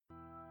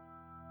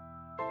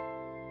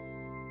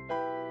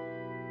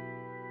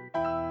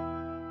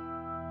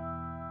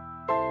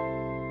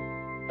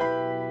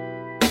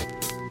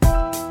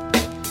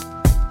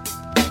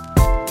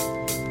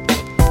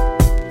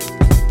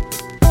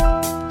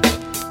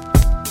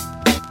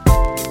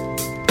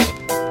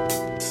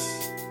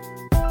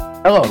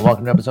Hello and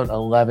welcome to episode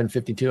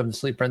 1152 of The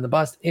Sleeper and the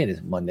Bust. It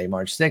is Monday,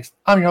 March 6th.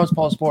 I'm your host,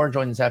 Paul Sporer,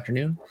 joined this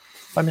afternoon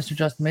by Mr.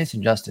 Justin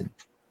Mason. Justin,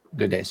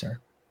 good day, sir.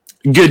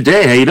 Good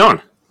day. How you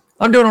doing?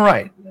 I'm doing all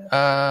right.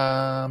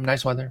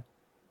 Nice weather.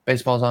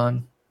 Baseball's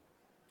on.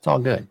 It's all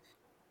good.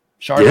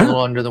 Sharp's a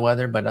little under the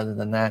weather, but other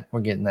than that,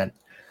 we're getting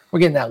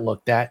that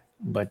looked at.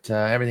 But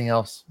everything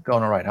else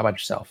going all right. How about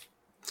yourself?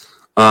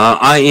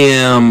 I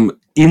am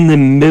in the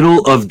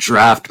middle of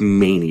draft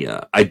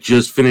mania. I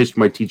just finished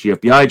my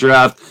TGFBI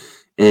draft,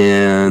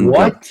 and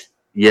what?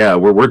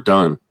 We're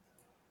done.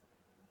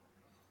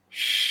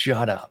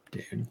 Shut up,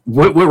 dude.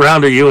 What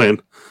round are you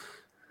in?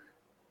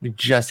 We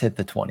just hit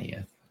the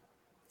 20th.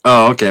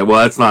 Oh, okay. Well,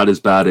 that's not as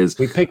bad as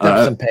we picked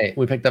up some pace.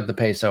 We picked up the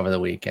pace over the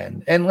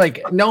weekend, and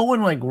no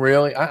one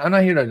really. I'm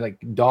not here to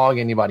dog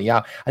anybody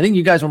out. I think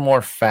you guys were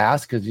more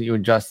fast because you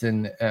and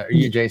Justin,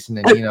 you, Jason,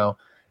 and Nino,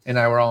 and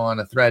I were all on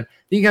a thread. I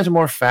think you guys are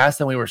more fast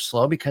than we were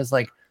slow because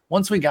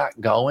once we got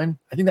going,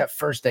 I think that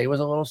first day was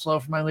a little slow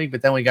for my league,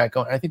 but then we got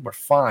going. I think we're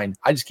fine.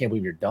 I just can't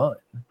believe you're done.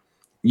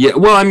 Yeah.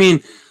 Well, I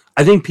mean,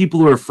 I think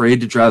people are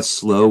afraid to draft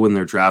slow when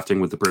they're drafting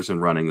with the person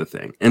running the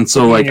thing, and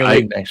so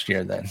next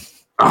year then.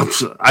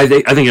 I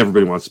think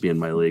everybody wants to be in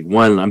my league.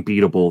 One, I'm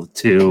beatable.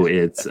 Two,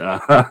 it's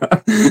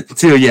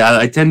two. Yeah,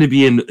 I tend to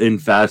be in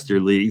faster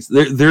leagues.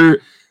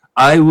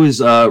 I was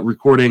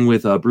recording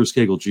with Bruce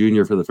Cagle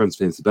Jr. for the Friends of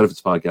Fantasy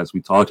Benefits podcast. We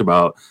talked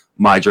about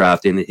my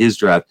draft and his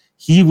draft.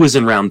 He was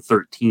in round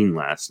 13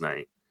 last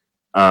night,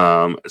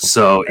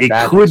 so it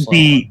could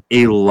be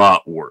a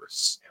lot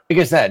worse. Like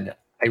I said,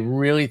 I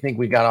really think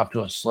we got off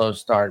to a slow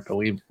start, but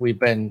we've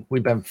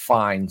been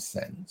fine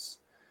since.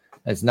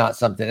 It's not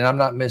something, and I'm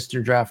not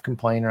Mr. Draft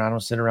Complainer. I don't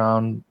sit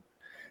around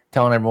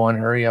telling everyone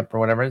hurry up or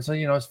whatever. So,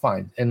 it's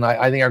fine. And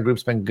I think our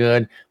group's been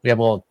good. We have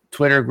a little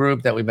Twitter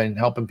group that we've been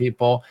helping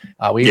people.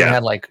 We even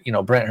had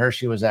Brent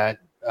Hershey was at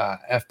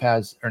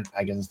FPAS, or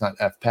I guess it's not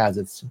FPAS,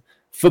 it's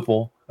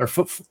football or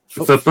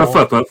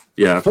football.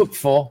 Yeah.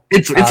 Football.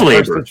 It's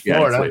labor. It's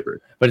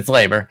labor. But it's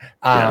labor.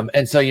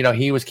 And so,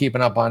 he was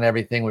keeping up on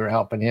everything. We were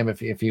helping him.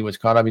 If he was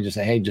caught up, he just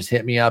said, hey, just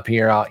hit me up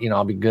here.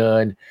 I'll be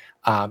good.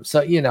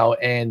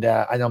 And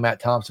I know Matt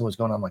Thompson was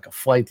going on a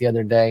flight the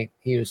other day.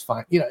 He was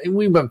fine.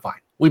 We've been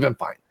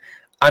fine.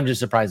 I'm just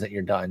surprised that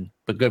you're done,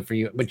 but good for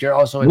you. But you're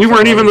also we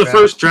weren't even the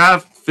first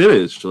draft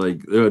finished.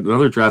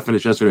 Another draft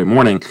finished yesterday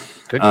morning.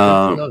 Good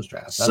for those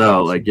drafts. That's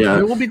awesome.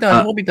 We'll be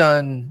done. We'll be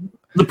done.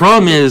 The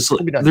problem is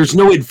there's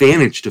no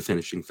advantage to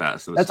finishing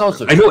fast. That's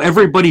also true. I know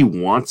everybody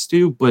wants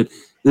to, but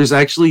there's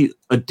actually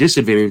a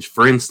disadvantage.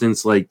 For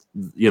instance, I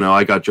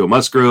got Joe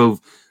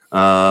Musgrove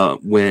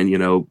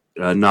when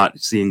not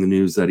seeing the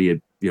news that he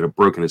had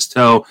broken his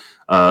toe.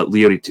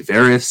 Leody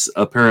Taveras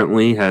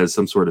apparently has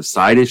some sort of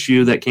side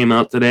issue that came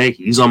out today.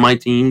 He's on my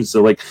team,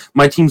 so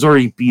my team's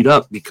already beat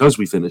up because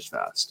we finished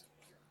fast.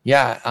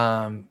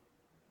 Yeah,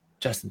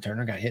 Justin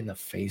Turner got hit in the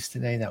face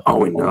today. That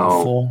was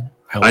awful.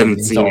 I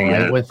haven't seen it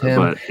yet with him.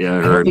 But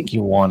I don't think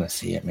you want to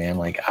see it, man.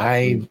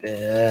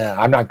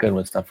 I'm not good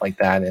with stuff like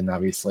that, and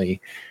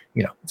obviously,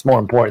 it's more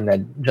important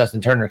that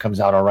Justin Turner comes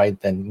out all right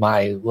than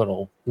my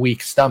little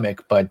weak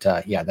stomach. But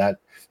that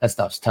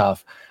stuff's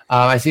tough.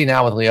 I see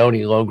now with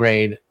Leody, low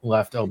grade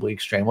left oblique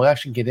strain. We'll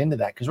actually get into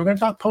that because we're going to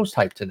talk post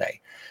hype today.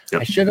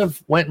 Yep. I should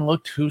have went and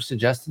looked who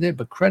suggested it,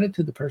 but credit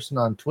to the person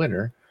on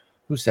Twitter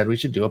who said we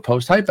should do a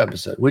post hype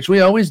episode, which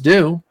we always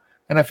do.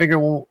 And I figure,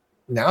 well,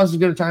 now's as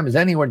good a time as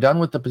any. We're done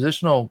with the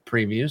positional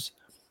previews,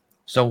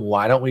 so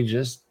why don't we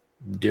just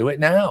do it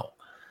now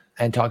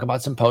and talk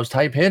about some post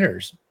hype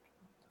hitters?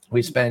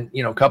 We spent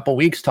a couple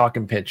weeks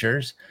talking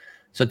pitchers,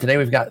 so today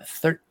we've got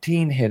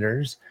 13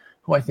 hitters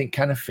who I think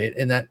kind of fit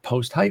in that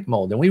post-hype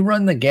mold. And we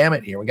run the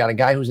gamut here. We got a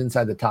guy who's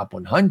inside the top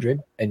 100,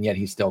 and yet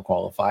he still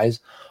qualifies,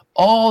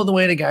 all the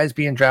way to guys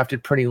being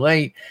drafted pretty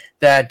late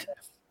that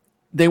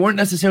they weren't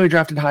necessarily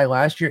drafted high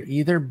last year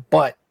either,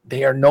 but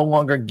they are no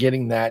longer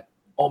getting that,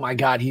 oh my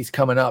God, he's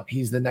coming up.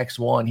 He's the next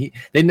one.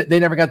 They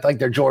never got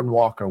their Jordan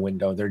Walker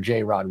window, their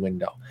J-Rod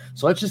window.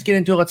 So let's just get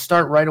into it. Let's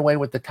start right away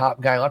with the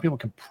top guy. A lot of people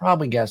can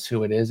probably guess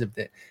who it is if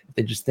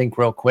they just think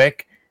real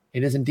quick.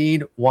 It is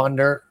indeed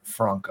Wander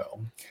Franco.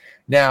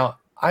 Now,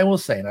 I will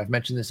say, and I've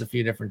mentioned this a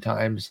few different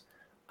times,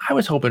 I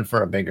was hoping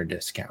for a bigger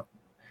discount.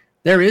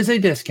 There is a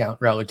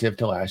discount relative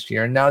to last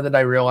year. And now that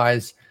I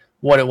realize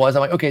what it was,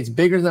 I'm like, okay, it's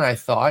bigger than I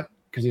thought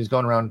because he was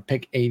going around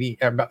pick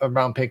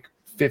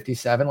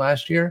 57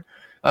 last year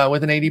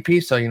with an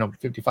ADP. So,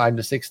 55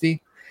 to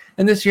 60.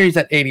 And this year he's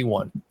at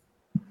 81.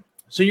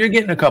 So you're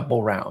getting a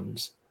couple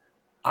rounds.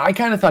 I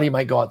kind of thought he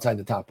might go outside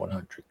the top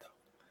 100, though.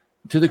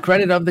 To the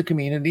credit of the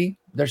community,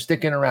 they're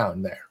sticking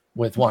around there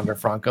with Wander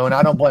Franco, and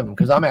I don't blame him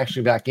because I'm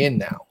actually back in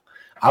now.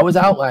 I was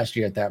out last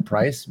year at that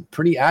price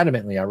pretty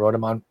adamantly. I wrote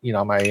him on,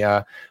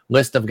 my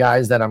list of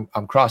guys that I'm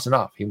crossing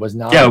off. He was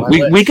not. Yeah,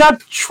 we got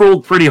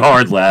trolled pretty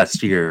hard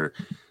last year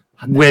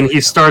when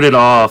he started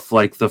off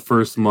the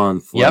first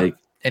month, and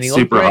he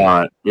super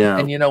hot. Yeah,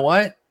 and you know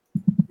what?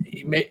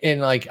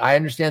 And I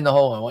understand the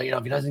whole,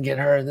 if he doesn't get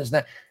hurt, this and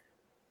that.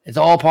 It's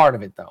all part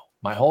of it, though.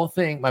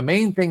 My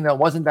main thing though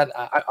wasn't that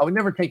I would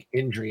never take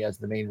injury as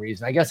the main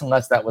reason. I guess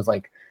unless that was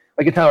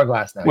Like a Tyler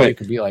Glass now. Wait. You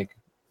could be like,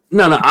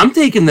 no, I'm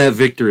taking that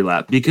victory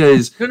lap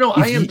because no,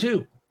 I am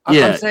too.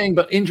 I'm saying,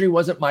 but injury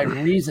wasn't my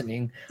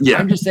reasoning. Yeah.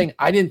 I'm just saying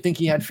I didn't think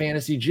he had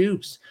fantasy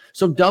juice.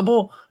 So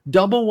double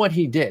what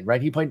he did,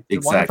 right? He played,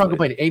 Wander Franco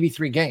played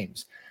 83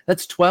 games.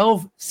 That's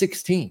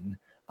 12-16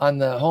 on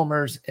the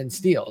homers and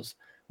steals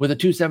with a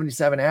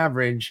 277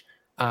 average.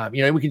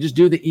 We can just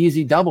do the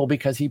easy double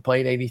because he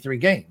played 83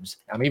 games.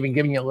 I'm even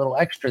giving you a little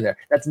extra there.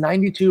 That's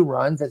 92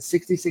 runs. That's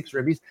 66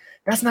 ribbies.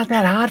 That's not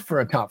that hot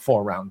for a top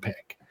 4 round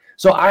pick.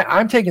 So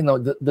I'm taking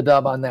the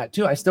dub on that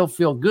too. I still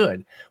feel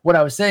good. What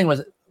I was saying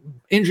was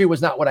injury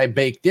was not what I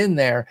baked in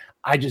there.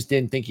 I just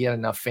didn't think he had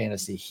enough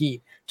fantasy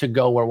heat to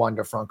go where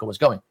Wander Franco was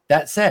going.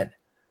 That said,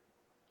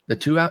 the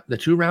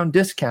two round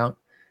discount,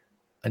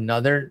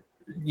 another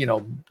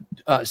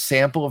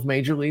sample of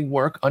major league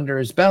work under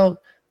his belt.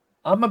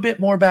 I'm a bit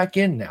more back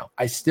in now.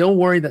 I still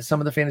worry that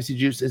some of the fantasy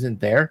juice isn't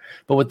there,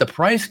 but with the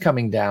price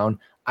coming down,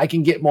 I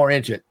can get more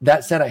into it.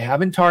 That said, I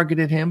haven't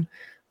targeted him.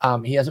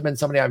 He hasn't been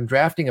somebody I'm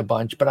drafting a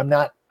bunch, but I'm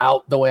not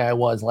out the way I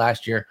was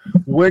last year.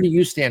 Where do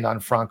you stand on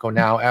Franco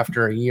now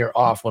after a year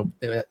off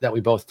that we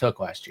both took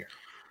last year?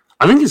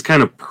 I think he's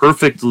kind of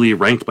perfectly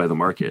ranked by the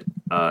market.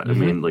 I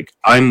mean, like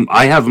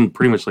I have him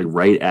pretty much like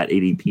right at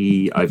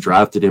ADP. I've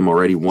drafted him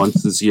already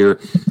once this year.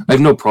 I have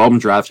no problem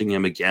drafting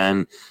him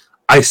again.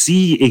 I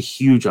see a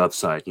huge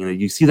upside.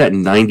 You see that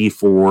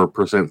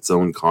 94%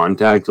 zone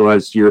contact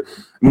last year.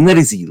 I mean, that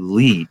is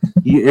elite.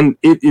 And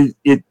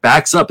it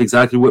backs up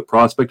exactly what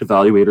prospect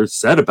evaluators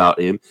said about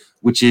him,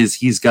 which is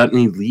he's got an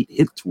elite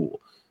hit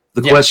tool.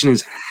 The question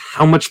is,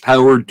 how much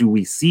power do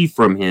we see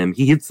from him?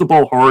 He hits the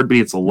ball hard, but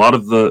it's a lot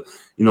of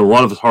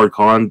his hard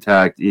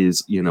contact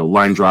is,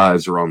 line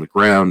drives or on the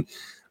ground.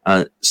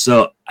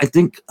 So I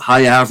think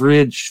high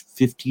average,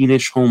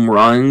 15-ish home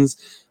runs.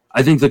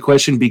 I think the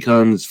question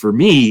becomes, for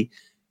me,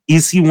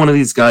 is he one of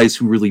these guys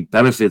who really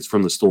benefits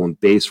from the stolen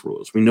base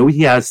rules? We know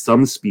he has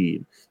some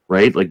speed,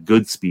 right? Like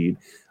good speed.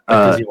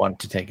 Does he want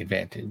to take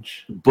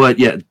advantage? But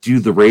yeah, do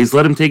the Rays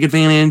let him take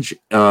advantage?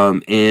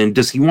 And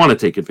does he want to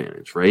take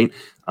advantage, right?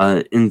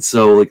 And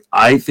so like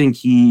I think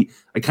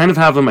I kind of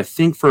have him, I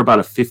think, for about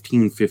a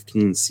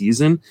 15-15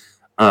 season.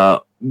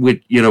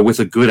 With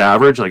a good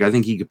average. Like I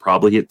think he could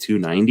probably hit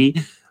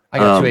 290. I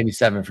got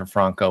 287 for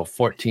Franco,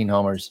 14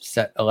 homers,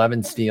 set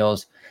 11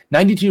 steals,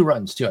 92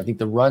 runs too. I think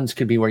the runs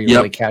could be where you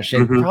really cash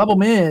in. The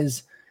problem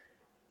is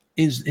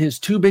his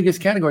two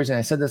biggest categories, and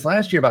I said this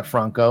last year about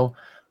Franco,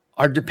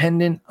 are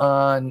dependent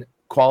on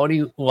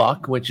quality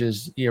luck, which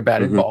is your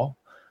batted ball.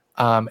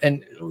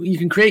 And you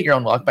can create your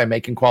own luck by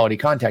making quality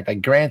contact. I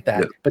grant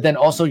that. But then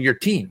also your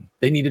team,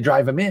 they need to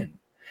drive him in.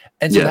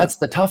 And so that's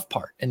the tough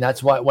part. And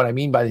that's what I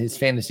mean by his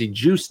fantasy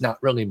juice not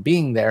really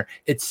being there.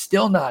 It's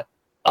still not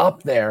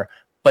up there.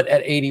 But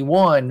at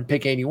 81,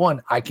 pick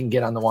 81, I can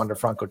get on the Wander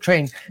Franco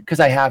train because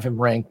I have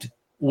him ranked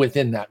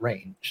within that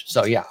range.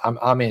 So yeah,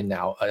 I'm in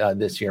now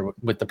this year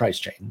with the price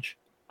change.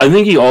 I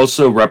think he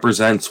also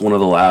represents one of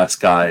the last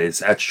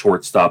guys at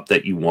shortstop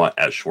that you want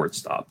at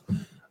shortstop.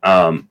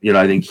 I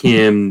think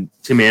him,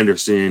 Tim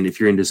Anderson, if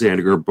you're into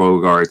Xander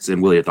Bogaerts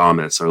and Willie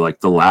Adames, are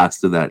like the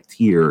last of that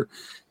tier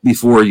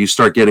before you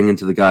start getting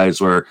into the guys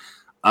where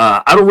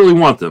I don't really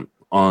want them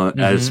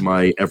as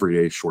my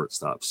everyday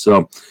shortstop.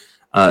 So,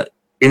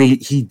 and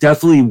he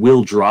definitely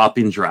will drop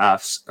in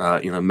drafts.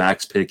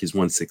 Max pick is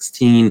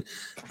 116.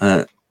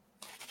 I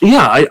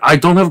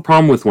don't have a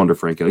problem with Wander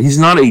Franco. He's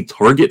not a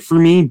target for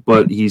me,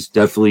 but he's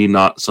definitely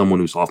not someone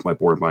who's off my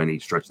board by any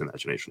stretch of the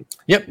imagination.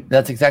 Yep,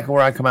 that's exactly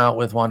where I come out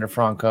with Wander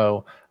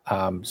Franco.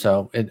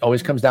 So it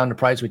always comes down to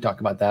price. We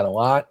talk about that a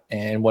lot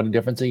and what a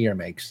difference a year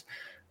makes.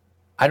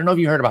 I don't know if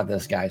you heard about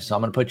this guy, so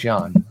I'm going to put you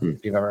on.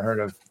 If you've ever heard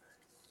of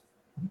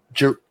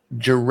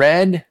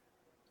Jared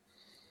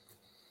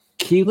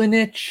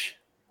Kelenic.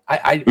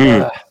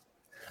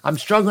 I'm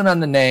struggling on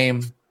the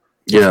name.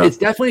 Yeah, it's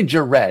definitely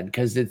Jared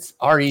because it's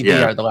R-E-D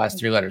are the last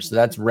three letters, so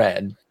that's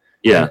red.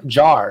 Yeah, and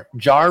Jar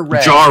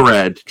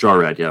Red.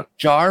 Yeah,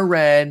 Jar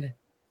Red.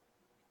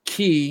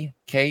 Key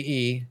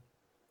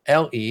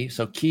K-E-L-E.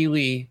 So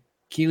Keely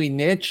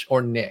Niche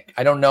or Nick.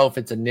 I don't know if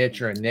it's a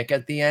niche or a Nick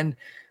at the end,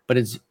 but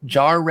it's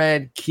Jar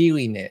Red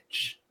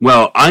Kelenic.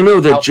 Well, I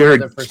know that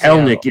Jared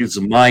Kelenic is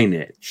my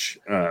niche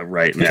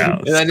right now.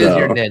 That is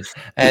your niche.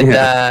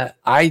 And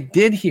I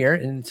did hear,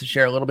 and to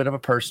share a little bit of a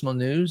personal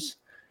news,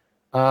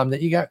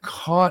 that you got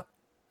caught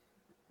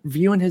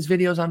viewing his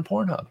videos on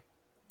Pornhub.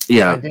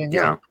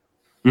 Yeah.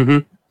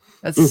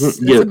 That's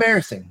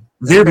embarrassing.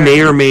 There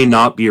may or may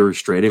not be a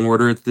restraining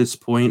order at this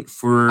point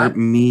for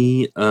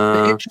me.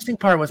 The interesting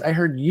part was I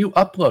heard you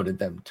uploaded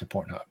them to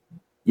Pornhub.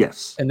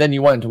 Yes. And then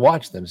you wanted to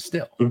watch them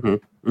still.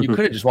 You could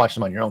have just watched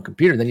them on your own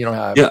computer. Then you don't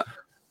have. Yeah.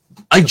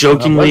 I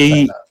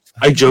jokingly,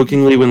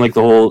 when like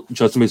the whole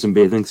Justin Mason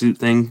bathing suit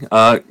thing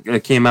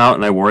came out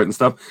and I wore it and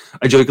stuff,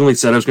 I jokingly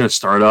said I was going to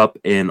start up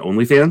an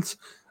OnlyFans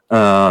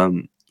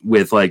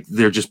with like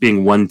there just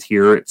being one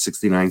tier at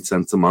 69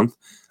 cents a month.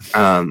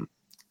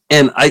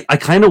 And I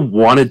kind of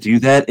want to do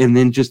that and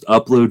then just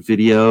upload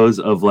videos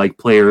of like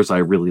players I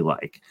really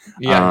like.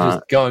 Yeah,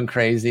 just going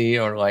crazy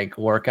or like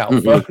workout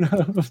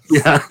photos.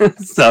 Yeah.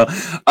 So,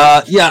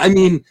 I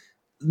mean,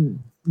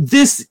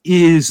 this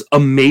is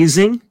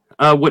amazing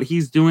what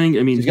he's doing.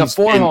 I mean, he's got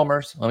 4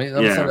 homers. Let me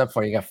set it up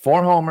for you. You got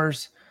 4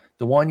 homers.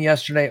 The one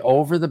yesterday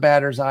over the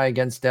batter's eye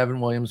against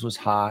Devin Williams was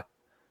hot.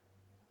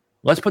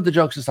 Let's put the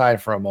jokes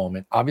aside for a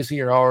moment. Obviously,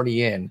 you're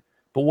already in.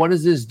 But what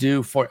does this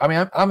do for? I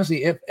mean,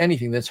 honestly, if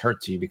anything, this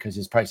hurts you because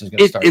his price is going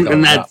to start going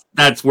and up.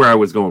 That's where I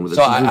was going with it.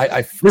 So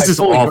I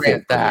fully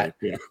grant that.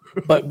 Yeah.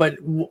 but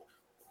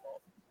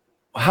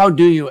how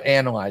do you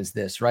analyze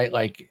this, right?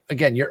 Like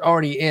again, you're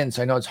already in,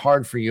 so I know it's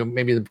hard for you.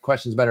 Maybe the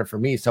question's better for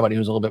me, somebody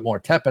who's a little bit more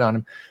tepid on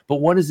him.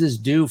 But what does this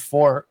do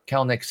for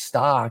Kelenic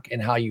stock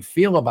and how you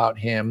feel about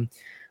him?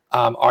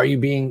 Are you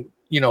being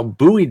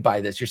buoyed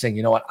by this? You're saying,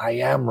 you know what, I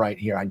am right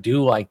here. I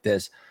do like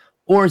this.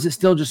 Or is it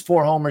still just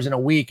 4 homers in a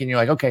week and you're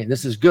like, okay,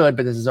 this is good,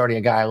 but this is already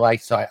a guy I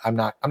like, so I'm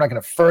not going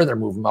to further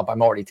move him up.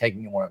 I'm already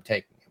taking him where I'm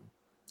taking him.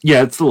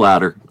 Yeah, it's the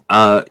latter.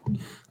 I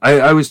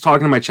was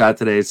talking to my chat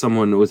today.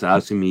 Someone was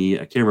asking me,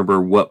 I can't remember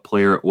what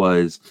player it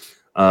was,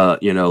 or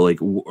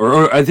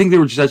I think they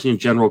were just asking a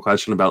general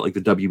question about like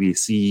the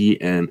WBC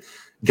and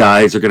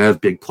guys are going to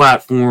have big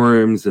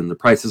platforms and the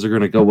prices are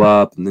going to go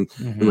up. And then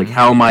and like,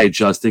 how am I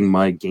adjusting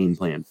my game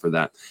plan for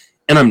that?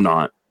 And I'm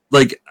not.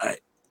 Like,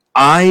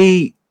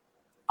 I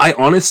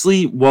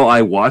honestly, while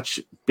I watch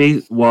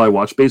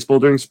baseball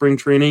during spring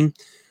training,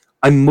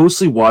 I'm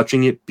mostly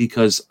watching it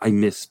because I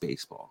miss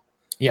baseball.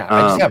 Yeah,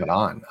 I just have it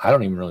on. I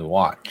don't even really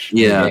watch.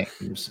 Yeah,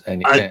 games.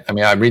 And I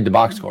mean, I read the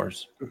box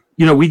scores.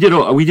 We did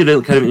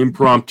a kind of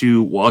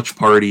impromptu watch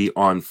party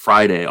on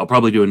Friday. I'll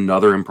probably do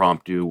another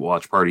impromptu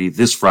watch party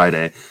this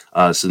Friday.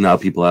 So now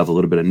people have a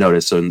little bit of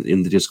notice. So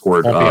in the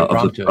Discord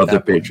of the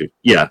page,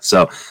 yeah.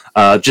 So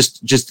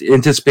just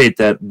anticipate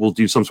that we'll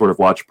do some sort of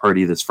watch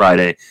party this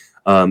Friday.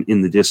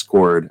 In the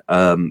Discord.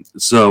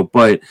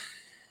 But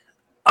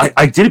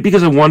I did it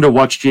because I wanted to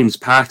watch James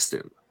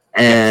Paxton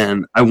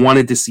and I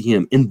wanted to see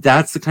him. And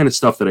that's the kind of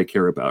stuff that I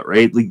care about,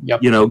 right? Like,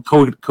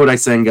 Kodai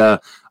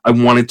Senga, I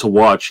wanted to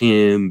watch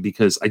him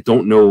because I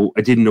didn't know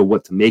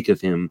what to make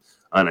of him.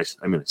 And I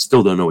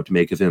still don't know what to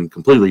make of him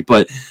completely.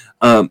 But,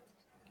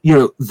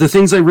 the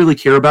things I really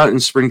care about in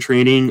spring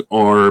training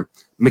are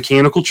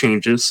mechanical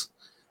changes,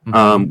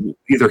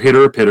 either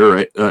hitter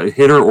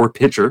or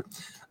pitcher.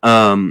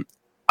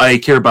 I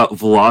care about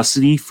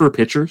velocity for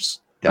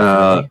pitchers.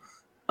 And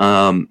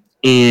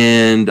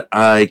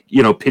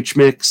pitch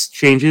mix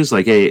changes.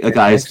 Like a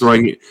guy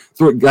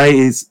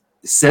is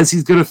says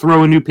he's going to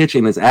throw a new pitch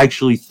and is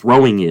actually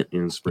throwing it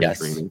in spring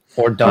training,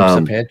 or dumps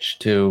a pitch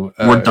to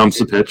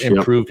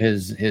improve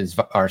his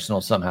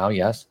arsenal somehow.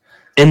 Yes,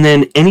 and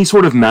then any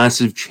sort of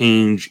massive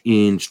change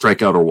in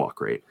strikeout or walk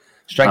rate,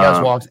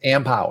 strikeouts, walks,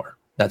 and power.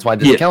 That's why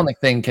this Kelenic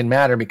thing can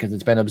matter because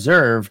it's been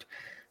observed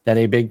that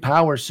a big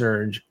power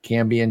surge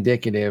can be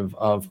indicative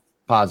of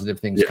positive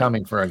things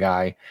coming for a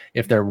guy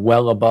if they're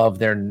well above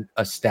their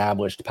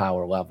established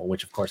power level,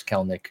 which of course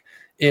Kelenic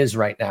is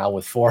right now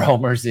with 4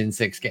 homers in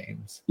 6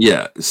 games.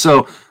 Yeah.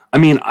 So, I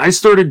mean, I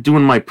started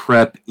doing my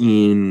prep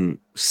in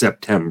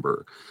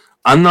September.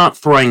 I'm not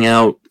throwing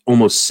out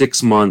almost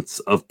 6 months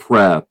of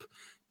prep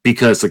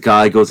because a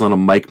guy goes on a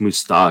Mike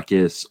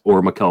Moustakas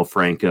or Maikel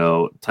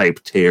Franco type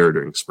tear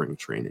during spring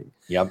training.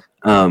 Yep.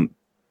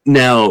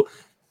 Now,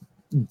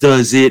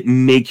 does it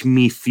make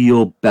me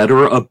feel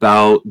better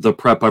about the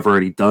prep I've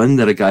already done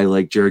that a guy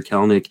like Jarred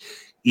Kelenic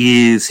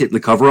is hitting the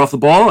cover off the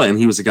ball and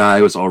he was a guy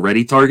I was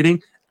already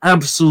targeting?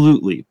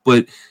 Absolutely.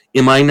 But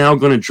am I now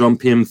going to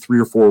jump him 3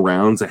 or 4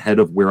 rounds ahead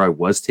of where I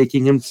was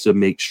taking him to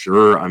make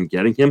sure I'm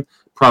getting him?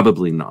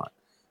 Probably not.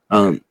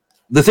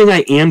 The thing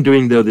I am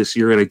doing though this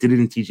year, and I did it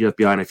in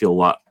TGFBI and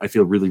I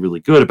feel really, really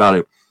good about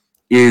it,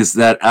 is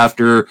that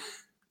after,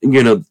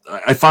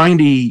 I find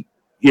a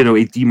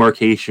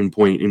demarcation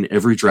point in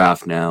every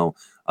draft now.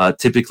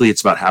 Typically,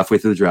 it's about halfway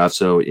through the draft.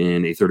 So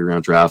in a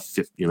 30-round draft,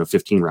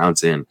 15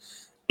 rounds in,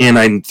 and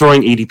I'm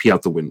throwing ADP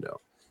out the window.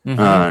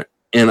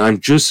 And I'm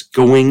just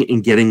going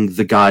and getting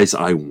the guys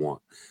I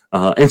want.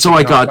 And so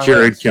I got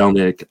Jarred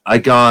Kelenic. I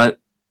got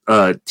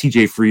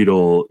TJ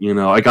Friedl.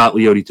 I got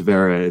Leody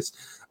Taveras.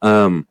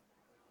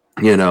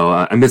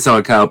 I missed out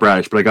on Kyle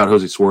Bradish, but I got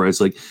Jose Suarez.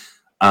 Like,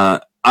 I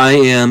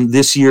am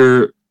this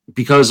year,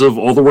 because of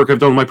all the work I've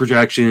done with my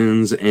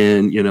projections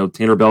and,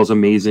 Tanner Bell's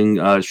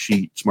amazing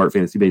sheet,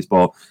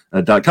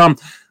 smartfantasybaseball.com.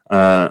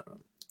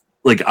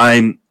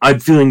 I'm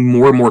feeling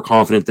more and more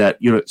confident that,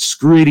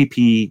 screw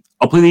ADP.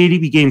 I'll play the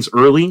ADP games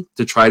early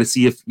to try to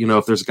see if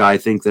there's a guy I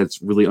think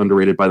that's really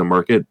underrated by the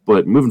market.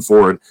 But moving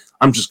forward,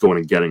 I'm just going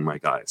and getting my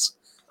guys.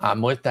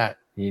 I'm with that.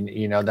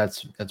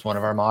 That's one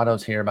of our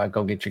mottos here about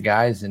go get your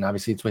guys. And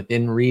obviously it's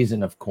within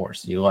reason, of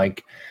course. You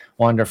like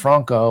Wander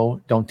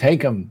Franco, don't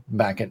take him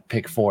back at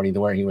pick 40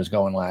 to where he was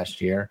going last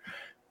year.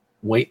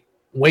 Wait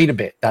a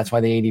bit. That's why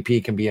the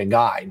ADP can be a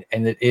guide.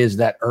 And it is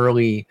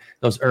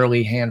those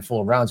early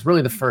handful of rounds,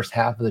 really the first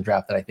half of the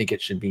draft that I think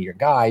it should be your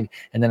guide.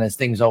 And then as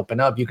things open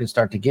up, you can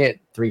start to get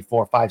 3,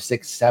 4, 5,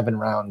 6, 7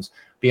 rounds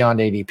beyond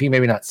ADP,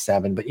 maybe not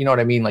 7, but you know what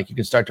I mean? Like you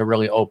can start to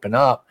really open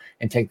up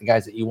and take the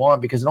guys that you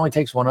want because it only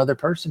takes one other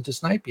person to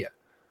snipe you.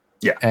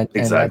 Yeah, and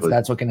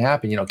that's what can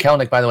happen. You know,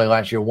 Kelenic, by the way,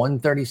 last year,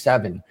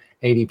 137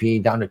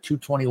 ADP down to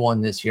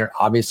 221 this year,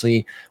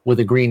 obviously with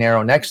a green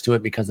arrow next to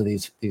it because of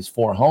these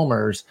 4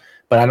 homers.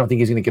 But I don't think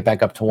he's going to get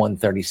back up to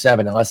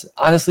 137 unless,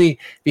 honestly,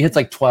 if he hits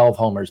like 12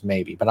 homers,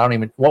 maybe. But I don't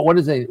even. What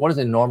is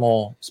a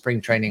normal spring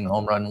training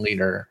home run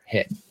leader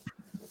hit? Do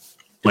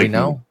we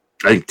know?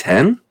 I think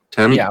 10,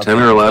 yeah, 10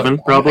 or 11,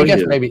 probably.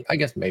 I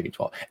guess maybe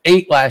 12.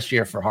 8 last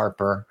year for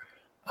Harper.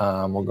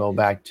 We'll go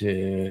back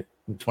to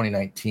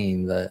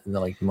 2019. The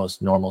like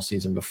most normal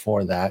season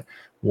before that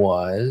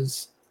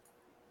was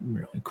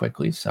really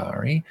quickly.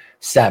 7.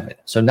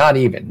 So not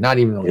even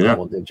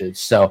double digits.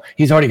 So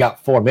he's already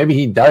got 4. Maybe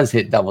he does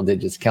hit double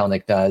digits.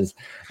 Kelenic does,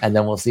 and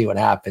then we'll see what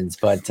happens.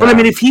 But I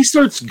mean, if he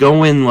starts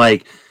going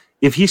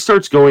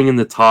in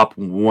the top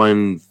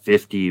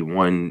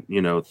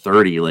 150,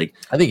 30, like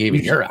I think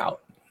even you're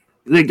out.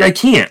 Like I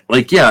can't.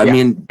 Like I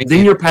mean,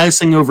 then you're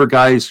passing over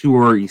guys who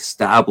are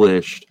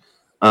established,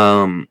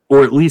 or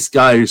at least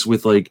guys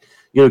with like.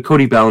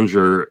 Cody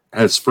Bellinger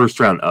has first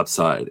round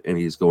upside and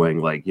he's going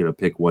like,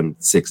 pick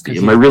 160.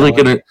 Am I really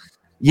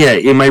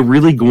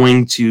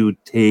going to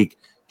take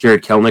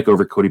Jarred Kelenic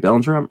over Cody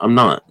Bellinger? I'm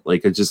not.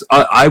 Like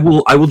I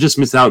will just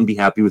miss out and be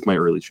happy with my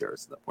early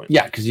shares at that point.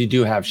 Yeah, because you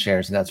do have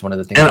shares, and that's one of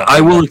the things. And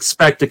I will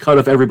expect to cut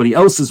off everybody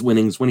else's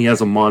winnings when he has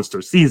a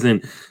monster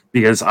season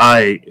because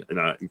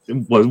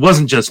it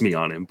wasn't just me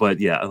on him, but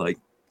yeah, like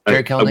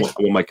Jarred Kelenic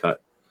I want my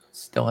cut.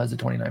 Still has a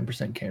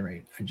 29% K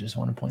rate. I just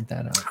want to point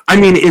that out. I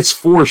mean, it's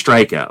 4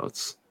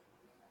 strikeouts.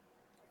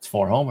 It's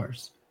 4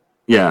 homers.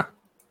 Yeah.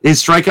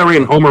 His strikeout rate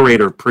and homer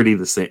rate are pretty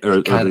the same.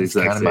 That's kind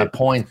of my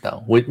point,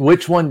 though.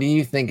 Which one do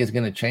you think is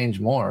going to change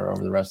more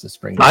over the rest of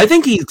spring? I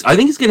think he's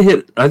going to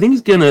hit. I think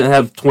he's going to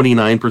have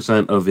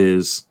 29% of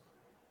his,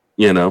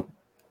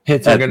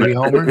 hits are going to be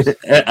homers.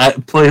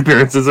 At plate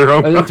appearances are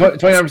homers.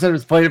 29% of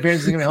his plate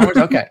appearances are going to be homers.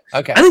 Okay.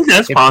 I think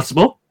that's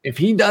possible. If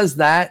he does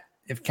that.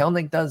 If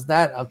Kelenic does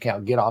that, okay,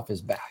 I'll get off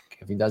his back.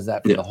 If he does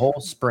that for the whole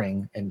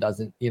spring and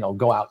doesn't,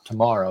 go out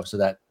tomorrow, so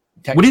that.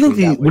 What do you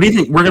think? What do you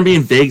think? We're going to be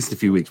in Vegas in a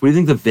few weeks. What do you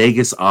think the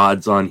Vegas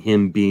odds on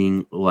him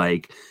being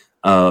like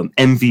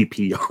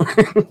MVP are?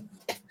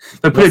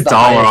 I put $1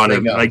 on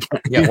him.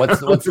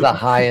 What's the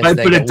highest? I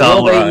put $1 on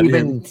him. Will they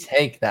even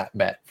take that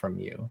bet from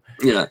you?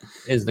 Yeah,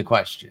 is the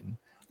question.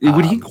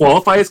 Would he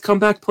qualify as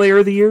comeback player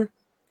of the year?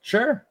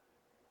 Sure.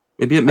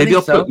 Maybe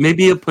I'll put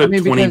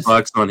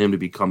 $20 on him to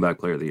be comeback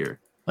player of the year.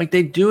 Like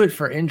they do it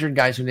for injured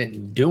guys who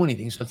didn't do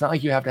anything. So it's not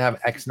like you have to have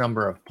X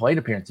number of plate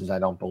appearances, I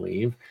don't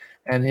believe.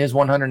 And his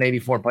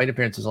 184 plate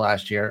appearances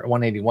last year,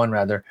 181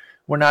 rather,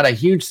 were not a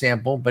huge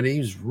sample, but he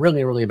was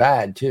really, really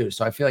bad too.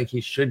 So I feel like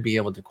he should be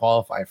able to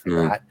qualify for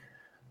that.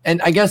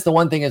 And I guess the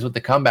one thing is with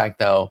the comeback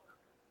though,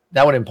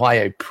 that would imply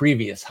a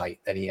previous height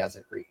that he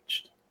hasn't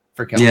reached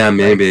for Kelenic. Yeah,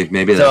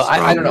 maybe. So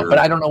I don't know, but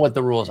I don't know what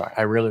the rules are.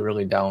 I really,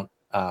 really don't.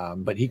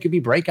 But he could be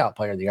breakout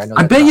player of the year.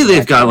 I bet you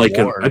they've got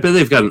I bet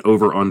they've got an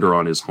over under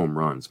on his home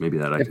runs. Maybe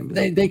that I can.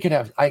 They could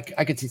have. I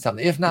could see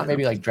something. If not,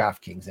 maybe like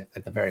DraftKings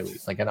at the very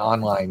least, like an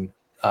online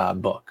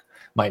book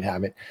might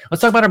have it.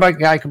 Let's talk about our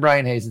guy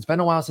Ke'Bryan Hayes. It's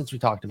been a while since we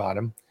talked about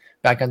him.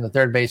 Back on the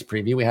third base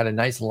preview, we had a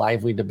nice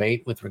lively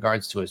debate with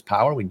regards to his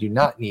power. We do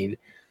not need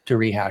to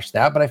rehash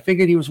that, but I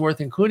figured he was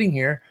worth including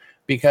here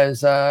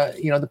because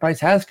the price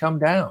has come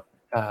down.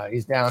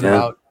 He's down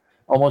about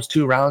almost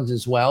 2 rounds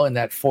as well in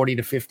that 40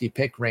 to 50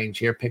 pick range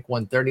here. Pick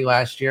 130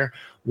 last year,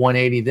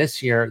 180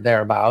 this year,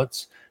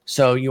 thereabouts.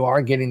 So you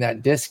are getting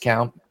that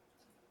discount.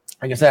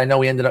 Like I said, I know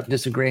we ended up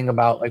disagreeing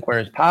about like where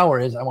his power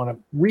is. I want to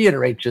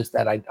reiterate just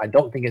that I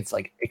don't think it's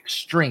like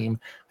extreme.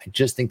 I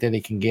just think that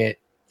he can get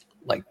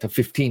like to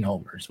 15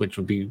 homers, which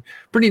would be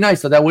pretty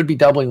nice. So that would be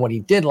doubling what he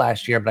did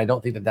last year, but I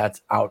don't think that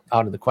that's out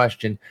of the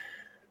question.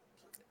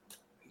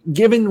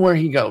 Given where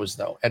he goes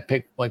though, at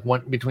pick like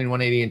between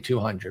 180 and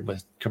 200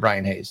 with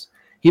Ke'Bryan Hayes,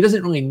 he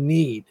doesn't really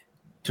need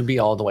to be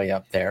all the way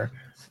up there.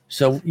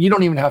 So you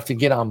don't even have to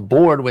get on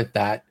board with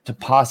that to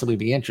possibly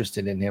be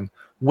interested in him.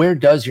 Where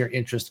does your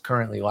interest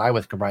currently lie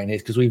with Ke'Bryan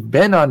Hayes? Because we've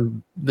been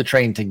on the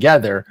train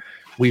together.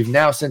 We've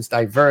now since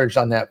diverged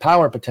on that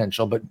power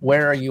potential, but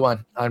where are you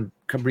on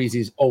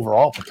Cabrizi's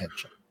overall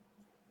potential?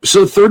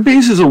 So third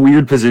base is a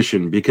weird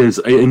position because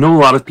I know a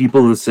lot of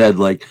people have said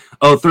like,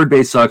 oh, third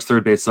base sucks.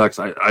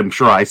 I'm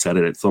sure I said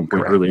it at some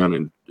point early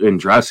on in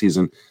draft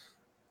season.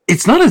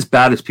 It's not as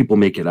bad as people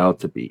make it out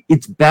to be.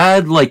 It's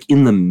bad like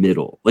in the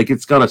middle. Like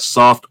it's got a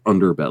soft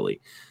underbelly.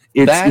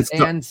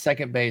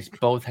 Second base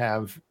both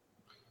have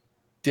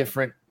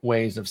different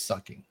ways of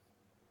sucking.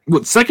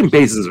 Well, second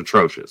base is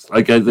atrocious.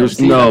 Like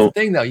there's no that's the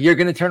thing though. You're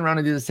going to turn around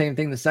and do the same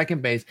thing. The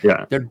second base,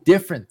 they're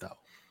different though.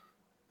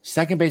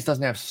 Second base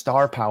doesn't have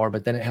star power,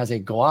 but then it has a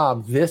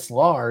glob this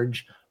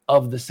large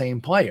of the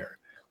same player.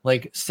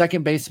 Like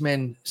second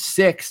baseman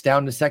 6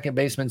 down to second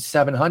baseman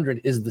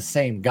 700 is the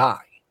same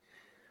guy.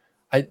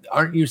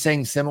 Aren't you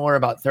saying similar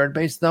about third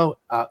base though?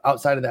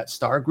 Outside of that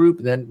star group,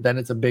 then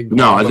it's a big.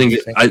 No, I don't think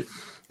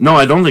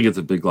it's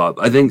a big glob.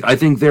 I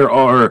think there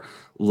are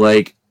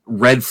like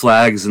red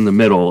flags in the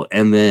middle,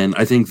 and then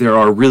I think there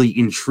are really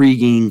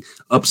intriguing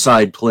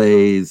upside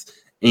plays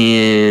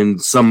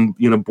and some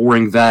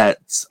boring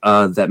vets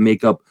that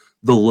make up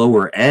the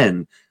lower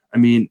end. I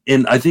mean,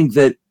 and I think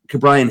that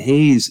Ke'Bryan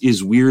Hayes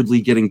is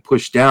weirdly getting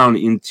pushed down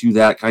into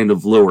that kind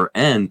of lower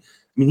end.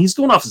 I mean, he's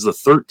going off as the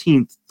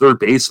 13th third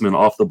baseman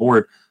off the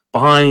board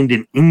behind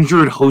an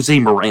injured Jose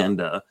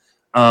Miranda.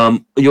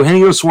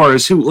 Eugenio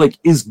Suarez, who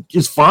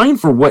is fine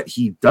for what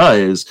he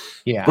does,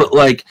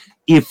 but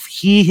if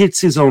he hits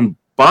his own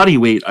body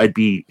weight, I'd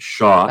be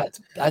shocked.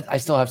 I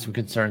still have some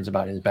concerns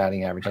about his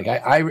batting average.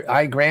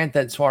 I grant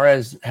that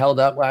Suarez held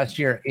up last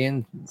year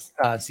in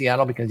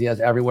Seattle because he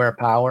has everywhere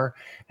power,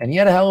 and he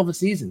had a hell of a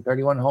season,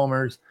 31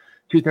 homers,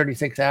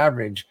 236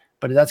 average,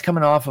 but that's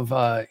coming off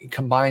of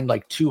combined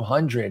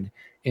 200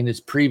 in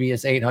his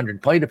previous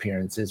 800 plate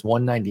appearances,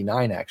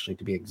 199 actually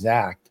to be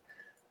exact.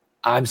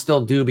 I'm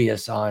still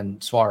dubious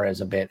on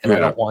Suarez a bit, and I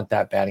don't want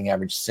that batting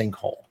average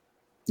sinkhole.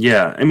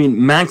 Yeah, I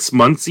mean, Max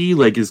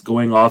Muncy is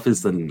going off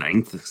as the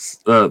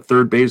 9th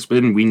third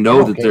baseman. We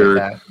know that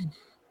they're.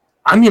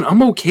 I mean,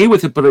 I'm okay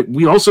with it, but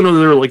we also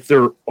know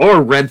there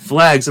are red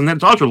flags, and that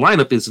Dodger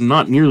lineup is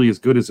not nearly as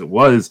good as it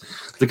was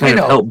to kind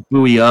of help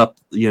buoy up,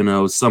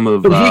 some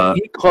of. But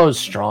he closed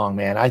strong,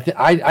 man.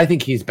 I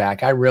think he's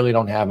back. I really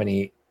don't have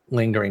any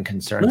lingering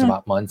concerns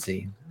about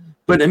Muncy.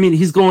 But I mean,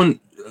 he's going.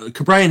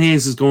 Ke'Bryan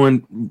Hayes is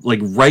going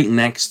right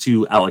next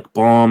to Alec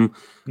Bohm,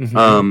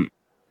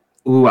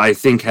 who I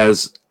think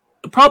has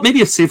probably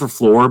maybe a safer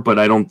floor, but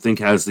I don't think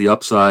has the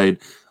upside.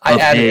 I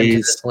added him to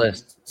this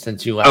list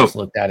since you last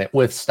looked at it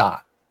with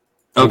Stott.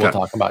 We'll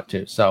talk about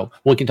too. So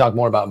we can talk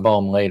more about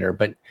Bohm later.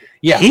 But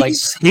yeah,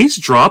 Hayes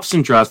drops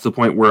and drafts to the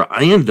point where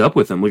I end up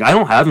with him. I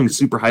don't have him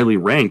super highly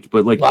ranked, but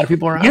a lot of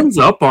people are he ends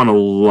up on a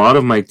lot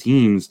of my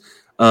teams.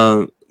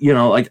 I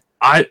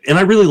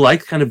really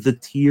like kind of the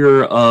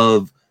tier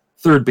of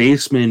third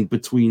baseman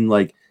between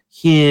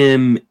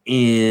him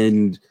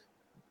and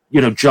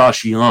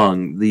Josh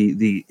Young,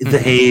 the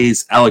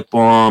Hayes, Alec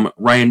Bohm,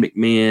 Ryan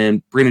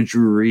McMahon, Brandon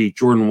Drury,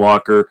 Jordan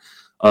Walker,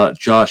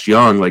 Josh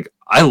Young.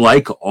 I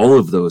like all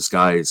of those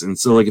guys, and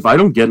so if I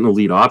don't get an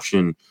elite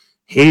option,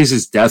 Hayes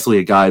is definitely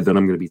a guy that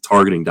I'm going to be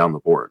targeting down the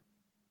board.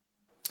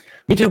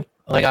 Me too.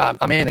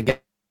 I'm in again.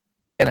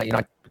 I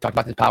talked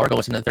about his power. Go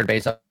listen to the third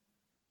base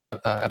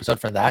episode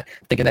for that.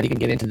 Thinking that he can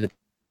get into the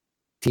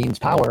team's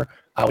power,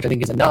 which I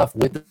think is enough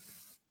with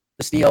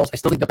the steals. I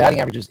still think the batting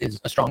average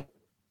is a strong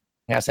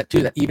asset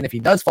too, that even if he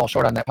does fall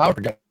short on that power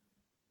projection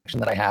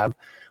that I have,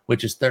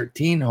 which is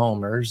 13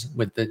 homers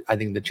with I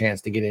think the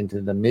chance to get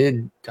into the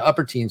mid to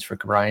upper teens for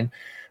Ke'Bryan,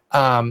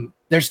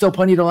 there's still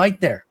plenty to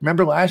like there.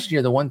 Remember last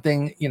year, the one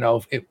thing,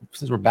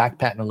 since we're back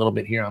patting a little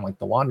bit here on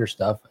the Wander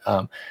stuff,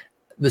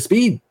 the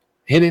speed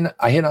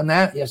I hit on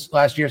that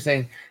last year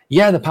saying,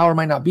 the power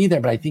might not be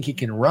there, but I think he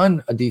can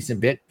run a decent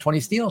bit,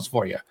 20 steals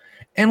for you.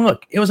 And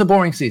look, it was a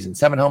boring season.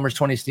 7 homers,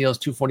 20 steals,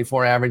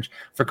 244 average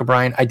for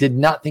Ke'Bryan. I did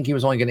not think he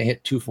was only going to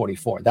hit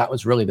 244. That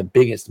was really the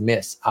biggest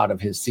miss out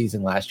of his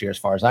season last year, as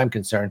far as I'm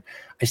concerned.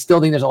 I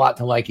still think there's a lot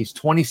to like. He's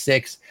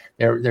 26.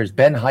 There's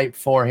been hype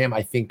for him.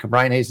 I think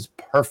Ke'Bryan Hayes is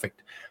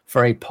perfect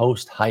for a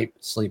post-hype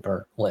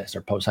sleeper list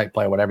or post-hype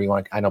player, whatever you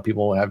want. I know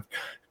people will have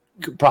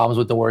problems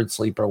with the word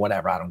sleeper,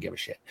 whatever. I don't give a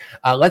shit.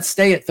 Let's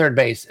stay at third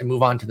base and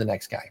move on to the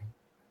next guy,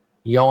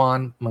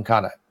 Yoan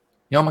Moncada.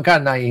 Yoan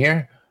Moncada, now you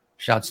here?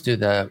 Shouts to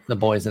the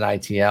boys at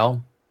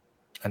ITL.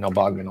 I know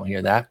Bogman will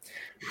hear that.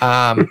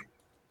 I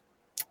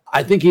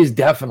think he's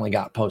definitely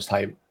got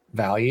post-hype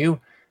value.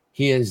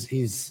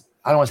 He's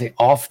I don't want to say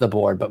off the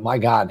board, but my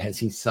God, has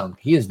he sunk.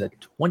 He is the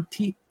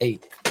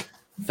 28th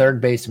third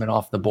baseman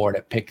off the board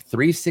at pick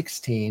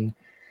 316.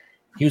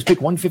 He was pick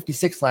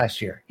 156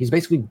 last year. He's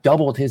basically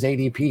doubled his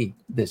ADP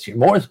this year,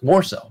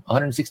 more so,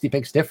 160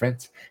 picks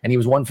difference, and he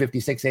was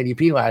 156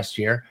 ADP last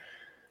year.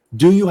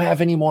 Do you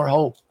have any more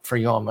hope for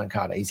Yoan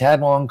Moncada? He's had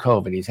long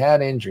COVID. He's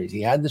had injuries.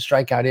 He had the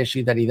strikeout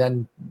issue that he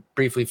then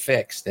briefly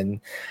fixed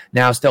and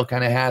now still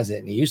kind of has it.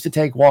 And he used to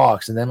take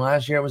walks, and then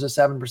last year it was a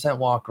 7%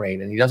 walk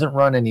rate, and he doesn't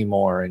run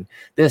anymore, and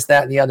this,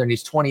 that, and the other, and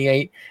he's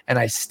 28. And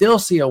I still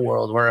see a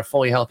world where a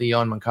fully healthy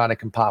Yoan Moncada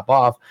can pop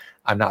off.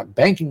 I'm not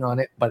banking on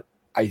it, but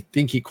I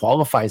think he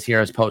qualifies here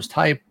as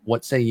post-hype.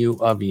 What say you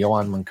of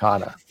Yoan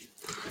Moncada?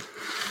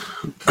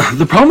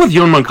 The problem with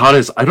Yoan Moncada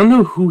is I don't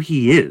know who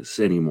he is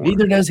anymore.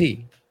 Neither does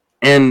he.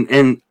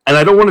 And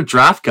I don't want to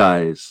draft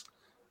guys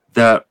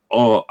that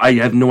I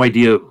have no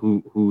idea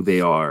who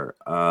they are.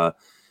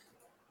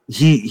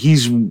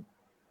 He's an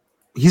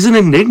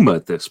enigma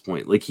at this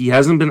point. He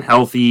hasn't been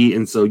healthy,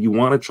 and so you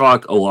want to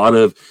chalk a lot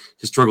of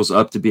his struggles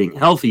up to being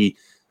healthy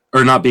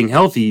or not being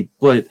healthy.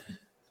 But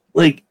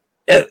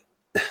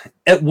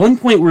at one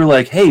point we're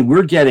like, hey,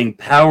 we're getting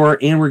power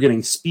and we're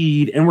getting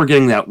speed and we're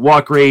getting that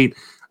walk rate.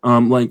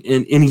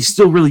 And he's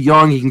still really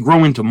young. He can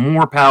grow into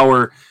more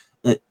power.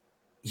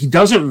 He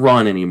doesn't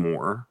run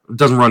anymore.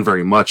 Doesn't run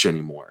very much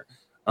anymore.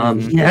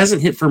 He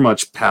hasn't hit for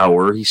much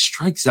power. He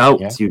strikes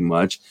out too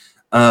much.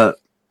 I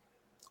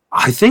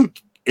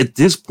think at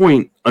this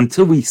point,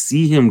 until we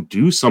see him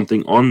do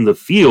something on the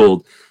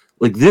field,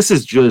 this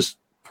is just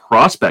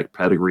prospect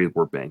pedigree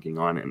we're banking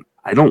on, and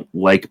I don't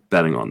like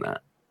betting on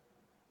that.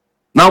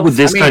 Not with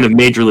this kind of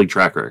major league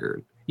track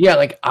record. Yeah,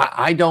 like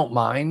I don't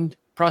mind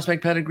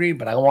prospect pedigree,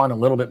 but I want a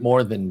little bit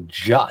more than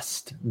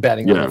just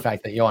betting on the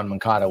fact that Yoan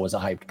Moncada was a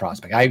hyped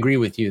prospect. I agree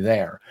with you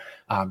there.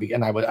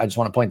 And I just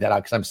want to point that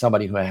out because I'm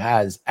somebody who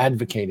has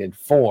advocated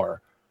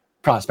for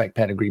prospect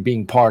pedigree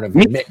being part of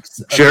the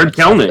mix. Jared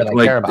Kelenic,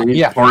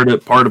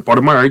 like part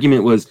of my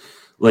argument was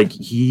like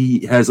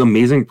he has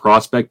amazing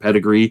prospect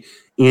pedigree,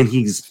 and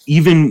he's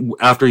even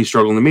after he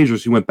struggled in the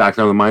majors, he went back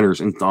down to the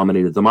minors and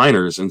dominated the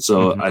minors. And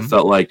so I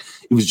felt like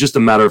it was just a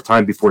matter of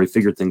time before he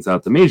figured things out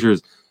at the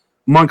majors.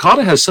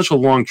 Moncada has such a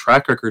long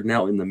track record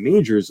now in the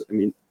majors. I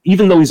mean,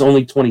 even though he's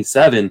only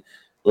 27,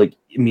 like,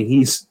 I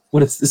mean, this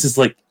is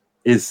like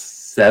his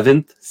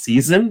 7th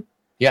season.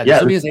 Yeah,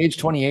 this will be his age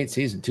 28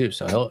 season too.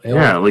 So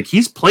he'll like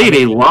he's played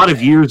a lot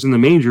of years in the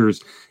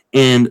majors,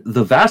 and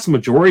the vast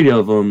majority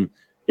of them,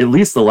 at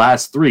least the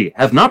last 3,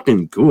 have not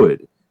been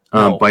good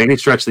by any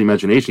stretch of the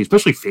imagination,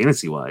 especially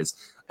fantasy wise.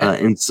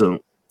 And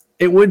so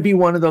it would be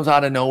one of those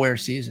out of nowhere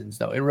seasons,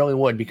 though. It really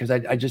would, because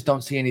I just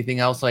don't see anything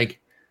else like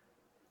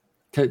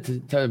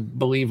to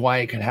believe why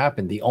it could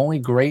happen. The only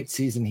great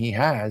season he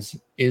has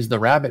is the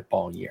rabbit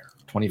ball year,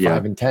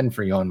 25-10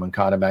 for Yoan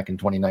Moncada back in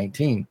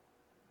 2019.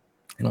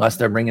 Unless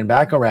they're bringing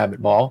back a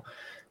rabbit ball,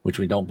 which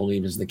we don't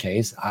believe is the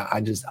case. I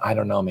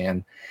don't know,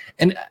 man.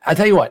 And I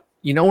tell you what,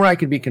 you know where I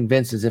could be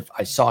convinced is if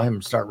I saw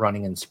him start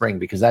running in spring,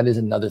 because that is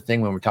another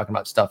thing when we're talking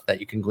about stuff that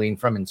you can glean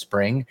from in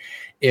spring.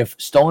 If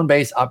stolen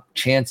base up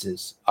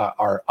chances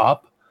are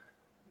up,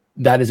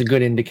 that is a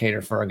good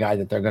indicator for a guy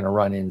that they're going to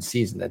run in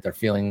season, that they're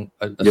feeling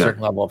a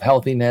certain level of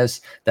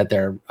healthiness, that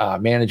their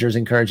manager's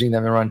encouraging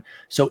them to run.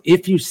 So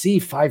if you see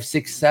 5,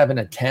 6, 7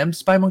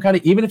 attempts by Moncada,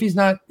 even if he's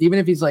like,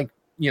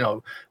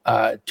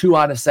 2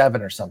 out of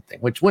 7 or something,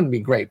 which wouldn't be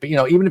great, but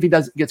even if he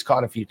gets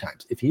caught a few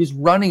times, if he's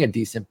running a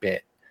decent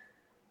bit,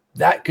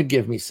 that could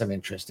give me some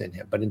interest in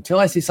him. But until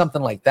I see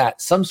something like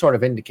that, some sort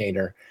of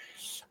indicator,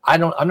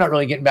 I'm not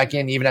really getting back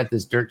in even at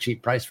this dirt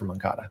cheap price for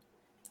Moncada.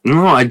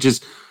 No,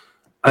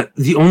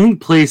 the only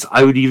place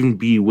I would even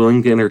be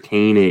willing to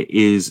entertain it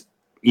is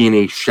in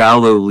a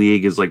shallow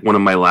league, is like one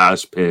of my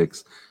last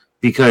picks,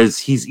 because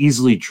he's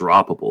easily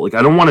droppable. Like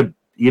I don't want to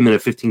be him in a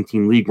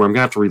 15-team league where I'm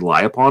gonna have to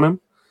rely upon him.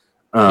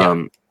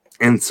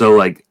 And so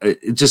like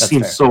it just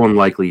seems fair. So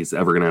unlikely he's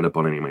ever gonna end up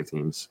on any of my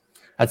teams.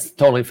 That's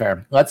totally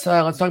fair. Let's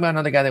talk about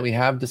another guy that we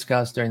have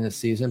discussed during this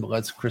season, but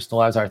let's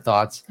crystallize our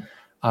thoughts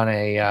on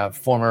a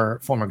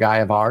former guy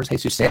of ours,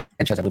 Jesus Sanchez.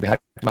 I believe we had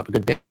him up a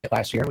good bit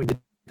last year. We did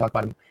talk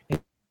about him in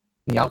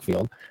the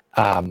outfield.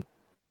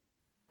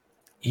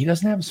 He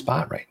doesn't have a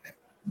spot right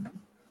now,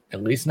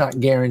 at least not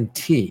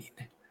guaranteed.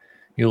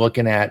 You're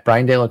looking at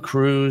Brian De La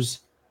Cruz,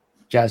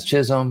 Jazz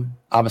Chisholm,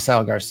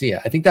 Avisail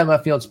Garcia. I think that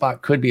left field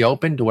spot could be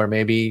open to where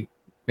maybe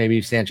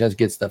Sanchez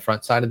gets the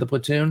front side of the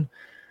platoon.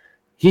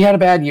 He had a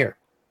bad year,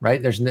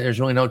 right? There's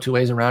really no two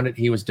ways around it.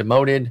 He was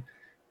demoted.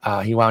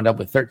 He wound up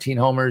with 13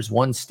 homers,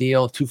 1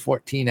 steal,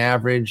 214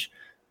 average,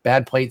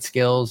 bad plate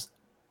skills,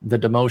 the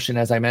demotion,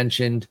 as I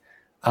mentioned.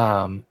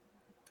 But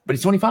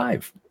he's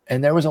 25,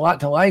 and there was a lot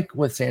to like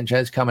with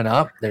Sanchez coming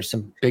up. There's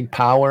some big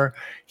power.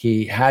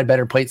 He had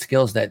better plate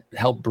skills that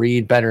helped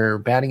breed better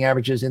batting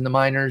averages in the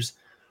minors.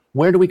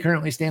 Where do we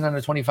currently stand on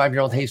a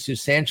 25-year-old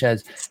Jesus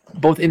Sanchez,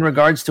 both in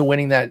regards to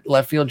winning that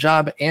left field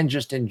job and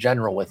just in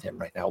general with him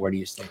right now? Where do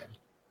you stand?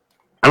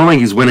 I don't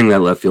think he's winning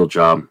that left field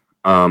job.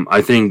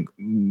 I think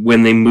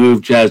when they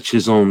move Jazz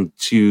Chisholm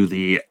to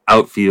the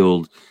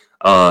outfield,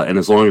 and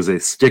as long as they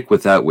stick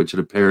with that, which it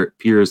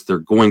appears they're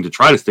going to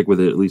try to stick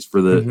with it, at least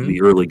for the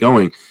early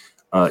going,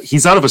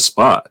 he's out of a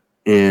spot.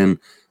 And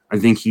I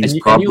think he's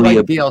probably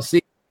you like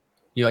DLC.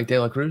 You like De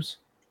La Cruz?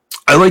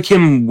 I like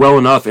him well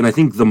enough, and I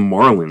think the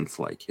Marlins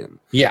like him.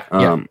 Yeah.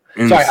 Sorry,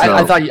 so,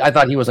 I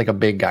thought he was like a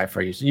big guy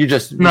for you. So you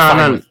just no.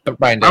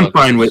 I'm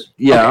fine with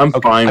I'm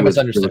fine with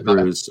De La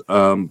Cruz.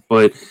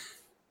 But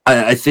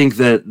I think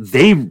that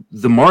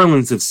the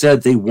Marlins have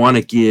said they want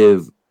to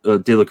give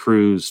De La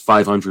Cruz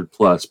 500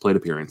 plus plate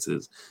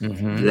appearances.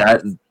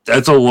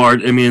 That's a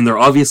large. I mean, they're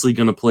obviously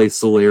going to play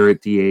Soler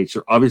at DH.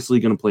 They're obviously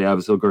going to play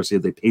Avisail Garcia.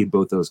 They paid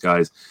both those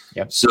guys.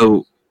 Yep.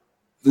 So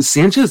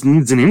Sanchez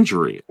needs an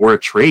injury or a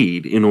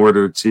trade in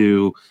order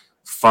to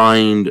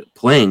find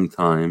playing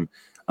time.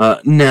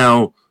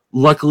 Now,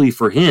 luckily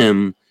for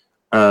him,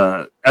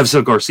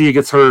 Avisail Garcia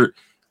gets hurt.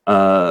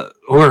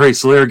 Jorge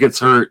Soler gets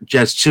hurt.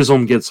 Jazz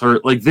Chisholm gets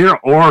hurt. Like,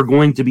 there are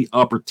going to be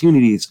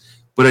opportunities,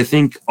 but I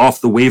think off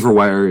the waiver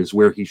wire is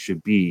where he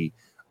should be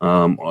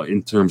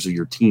in terms of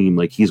your team.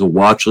 Like, he's a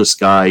watch list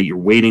guy. You're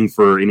waiting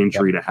for an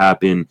injury to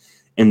happen,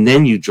 and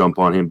then you jump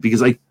on him,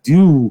 because I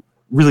do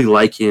really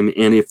like him.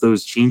 And if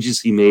those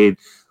changes he made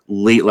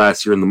late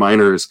last year in the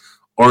minors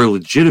are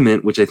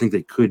legitimate, which I think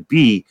they could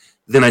be,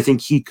 then I think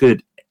he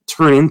could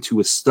turn into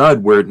a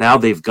stud where now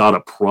they've got a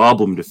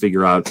problem to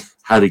figure out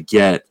how to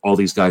get all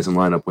these guys in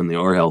lineup when they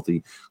are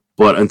healthy.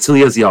 But until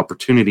he has the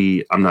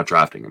opportunity, I'm not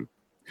drafting him.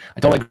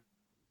 I don't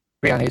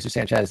agree on Jesus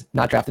Sanchez.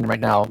 Not drafting him right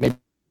now. Maybe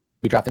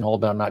drafting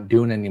hold, but I'm not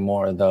doing any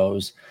more of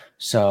those.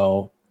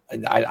 So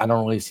I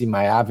don't really see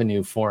my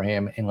avenue for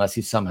him unless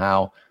he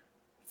somehow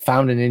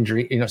found an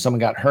injury. Someone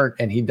got hurt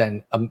and he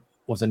then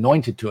was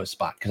anointed to a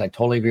spot, because I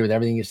totally agree with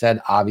everything you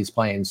said. Avi's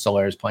playing,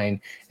 Soler's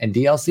playing, and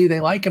DLC, they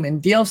like him.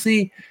 And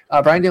DLC,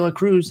 Brian De La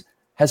Cruz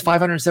has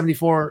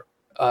 574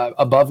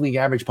 above league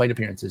average plate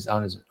appearances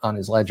on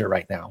his ledger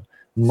right now.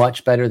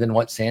 Much better than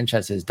what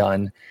Sanchez has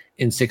done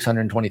in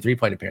 623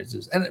 plate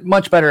appearances, and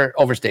much better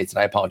overstates it.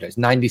 I apologize.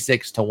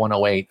 96 to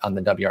 108 on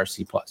the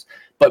WRC plus,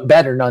 but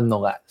better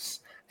nonetheless.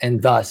 And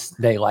thus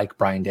they like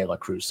Brian De La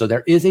Cruz. So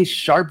there is a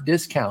sharp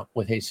discount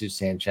with Jesus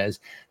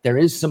Sanchez. There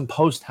is some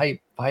post-hype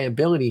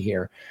viability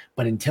here,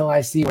 but until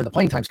I see where the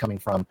playing time's coming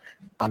from,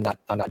 I'm not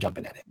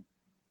jumping at it.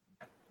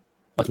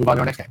 Let's move on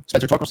to our next guy,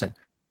 Spencer Torkelson.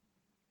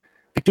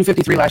 Pick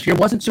 253 last year,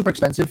 wasn't super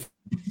expensive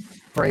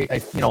for a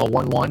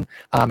 1-1.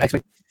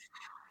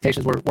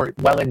 Expectations were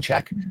well in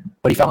check,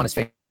 but he fell on his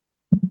face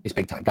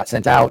big time. Got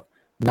sent out.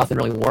 Nothing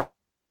really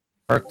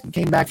worked.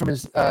 Came back from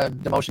his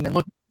demotion and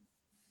looked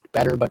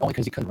better, but only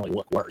because he couldn't really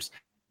look worse.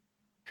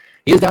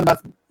 He is down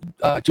about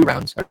 4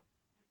 rounds,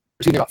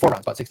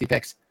 about 60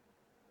 picks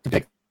to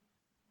pick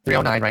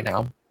 309 right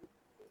now.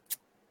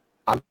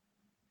 I'm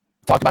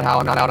talked about how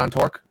I'm not out on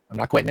Torque. I'm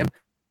not quitting him.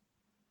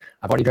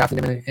 I've already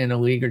drafted him in a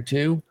league or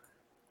two.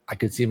 I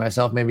could see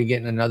myself maybe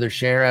getting another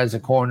share as a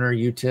corner,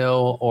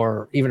 util,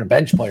 or even a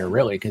bench player,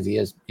 really, because he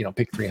is,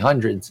 pick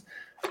 300s.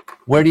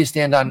 Where do you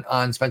stand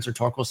on Spencer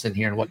Torkelson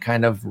here, and what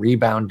kind of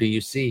rebound do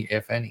you see,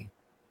 if any?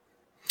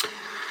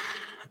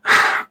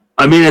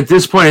 I mean, at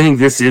this point, I think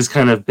this is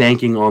kind of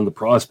banking on the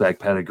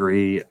prospect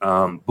pedigree,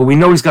 but we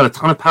know he's got a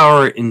ton of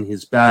power in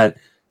his bat.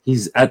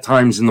 He's at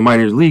times in the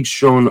minor leagues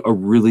shown a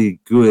really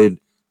good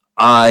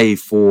eye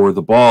for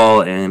the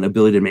ball and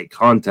ability to make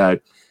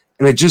contact,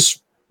 and I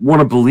just want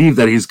to believe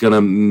that he's going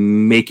to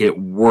make it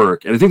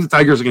work. And I think the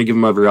Tigers are going to give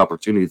him every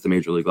opportunity at the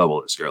major league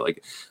level this year.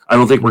 Like, I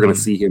don't think we're going to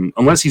see him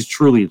unless he's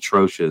truly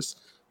atrocious.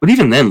 But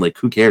even then, like,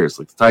 who cares?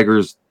 Like, the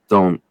Tigers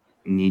don't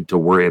need to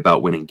worry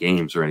about winning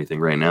games or anything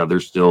right now. They're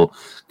still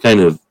kind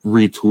of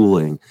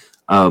retooling.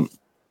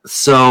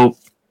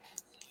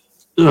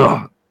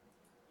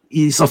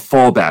 He's a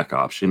fallback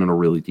option in a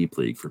really deep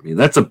league for me.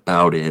 That's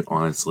about it,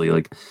 honestly.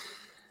 Like,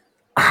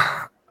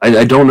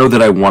 I don't know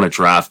that I want to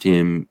draft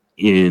him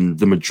in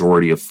the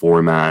majority of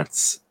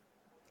formats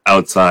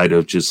outside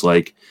of just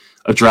like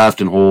a draft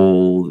and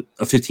hold,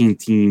 a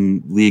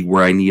 15-team league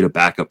where I need a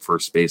backup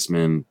first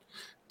baseman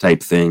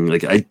type thing.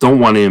 Like, I don't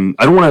want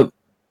to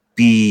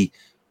be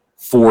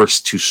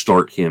forced to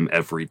start him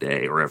every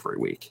day or every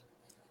week.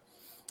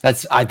 I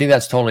think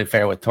that's totally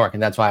fair with Torque,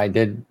 and that's why I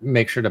did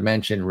make sure to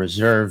mention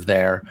reserve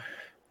there,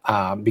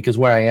 because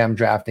where I am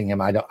drafting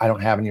him, I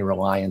don't have any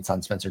reliance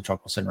on Spencer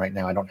Torkelson right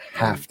now. I don't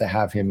have to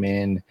have him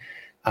in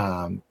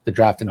the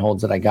draft and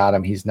holds that I got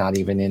him. He's not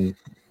even in.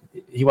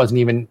 He wasn't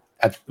even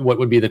at what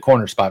would be the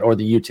corner spot or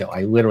the util.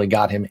 I literally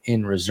got him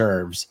in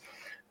reserves.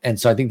 And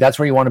so I think that's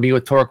where you want to be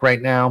with Torque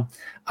right now.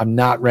 I'm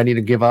not ready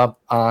to give up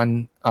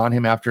on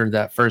him after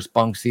that first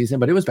bunk season,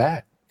 but it was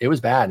bad. It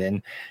was bad.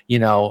 And,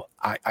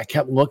 I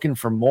kept looking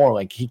for more.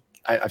 Like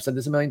I've said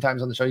this a million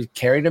times on the show. He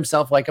carried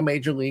himself like a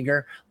major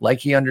leaguer, like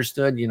he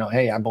understood,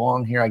 hey, I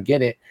belong here. I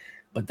get it.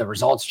 But the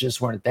results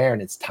just weren't there.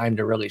 And it's time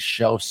to really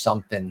show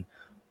something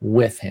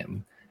with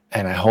him.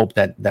 And I hope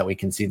that we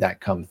can see that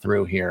come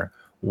through here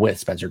with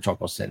Spencer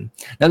Torkelson.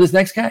 Now, this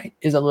next guy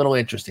is a little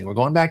interesting. We're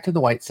going back to the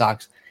White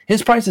Sox.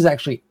 His price is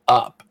actually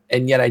up,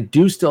 and yet I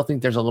do still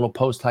think there's a little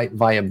post-hype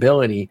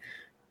viability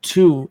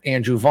to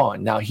Andrew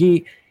Vaughn. Now,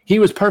 he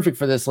was perfect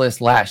for this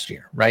list last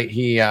year, right?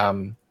 He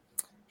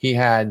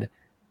had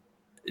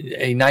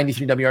a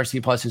 93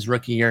 WRC plus his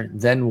rookie year,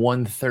 then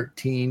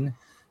 113.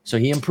 So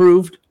he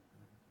improved,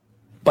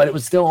 but it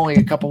was still only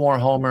a couple more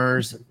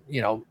homers,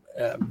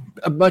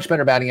 a much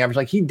better batting average.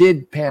 Like, he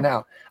did pan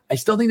out. I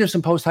still think there's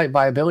some post-hype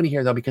viability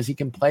here, though, because he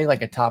can play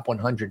like a top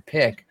 100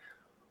 pick.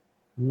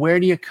 Where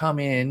do you come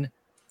in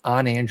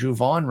on Andrew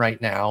Vaughn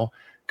right now,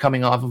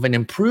 coming off of an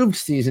improved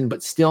season,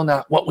 but still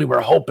not what we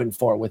were hoping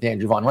for with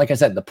Andrew Vaughn? Like I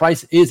said, the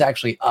price is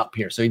actually up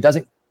here. So he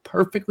doesn't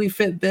perfectly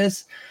fit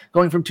this,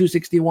 going from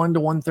 261 to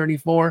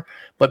 134.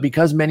 But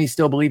because many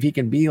still believe he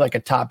can be like a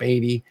top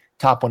 80,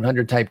 top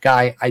 100 type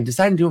guy, I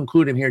decided to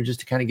include him here just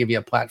to kind of give you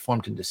a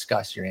platform to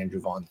discuss your Andrew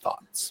Vaughn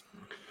thoughts.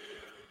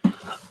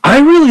 I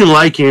really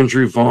like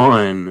Andrew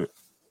Vaughn,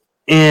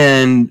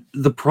 and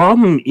the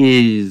problem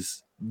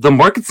is the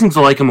market seems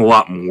to like him a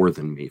lot more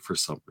than me for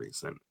some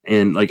reason.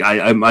 And like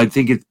I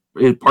think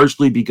it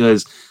partially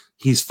because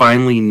he's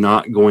finally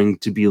not going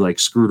to be like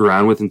screwed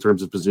around with in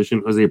terms of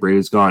position. Jose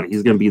Abreu's gone.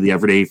 He's going to be the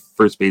everyday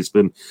first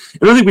baseman.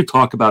 And I don't think we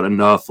talk about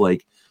enough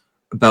like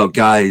about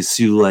guys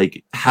who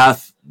like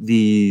have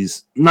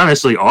these not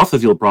necessarily off the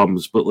field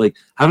problems, but like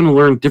having to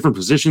learn different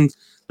positions.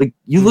 Like,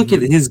 you look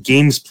at his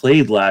games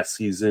played last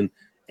season,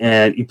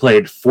 and he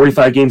played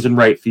 45 games in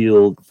right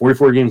field,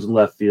 44 games in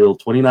left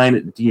field, 29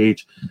 at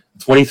DH,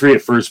 23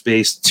 at first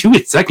base, 2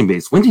 at second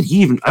base. When did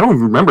he even? I don't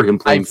even remember him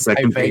playing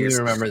second base. I vaguely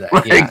remember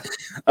that.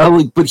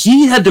 Yeah. But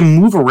he had to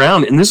move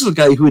around, and this is a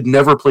guy who had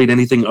never played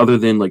anything other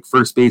than like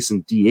first base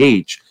and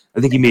DH. I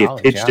think he may have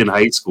pitched in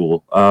high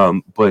school,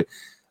 but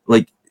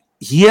like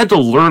he had to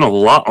learn a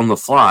lot on the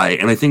fly,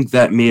 and I think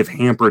that may have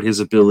hampered his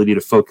ability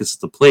to focus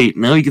at the plate.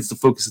 Now he gets to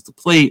focus at the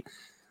plate.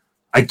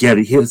 I get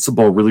it. He hits the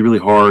ball really, really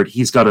hard.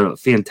 He's got a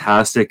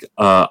fantastic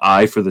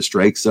eye for the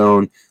strike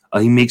zone.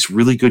 He makes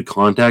really good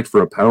contact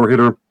for a power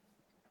hitter.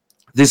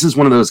 This is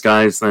one of those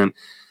guys that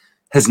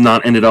has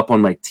not ended up on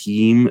my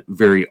team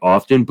very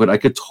often, but I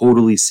could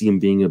totally see him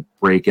being a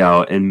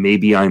breakout, and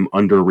maybe I'm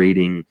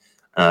underrating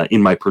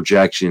in my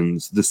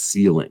projections the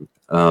ceiling.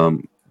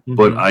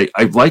 But I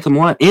like him a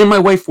lot, and my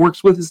wife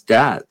works with his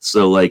dad,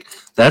 so like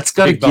that's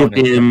got to give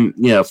him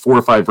 4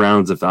 or 5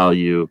 rounds of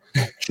value,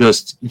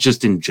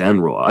 just in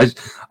general.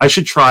 I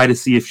should try to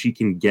see if she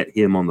can get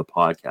him on the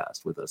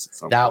podcast with us at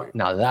some point.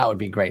 No, that would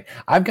be great.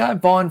 I've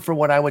got Vaughn for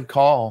what I would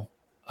call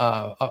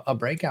a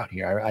breakout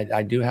here.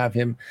 I do have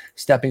him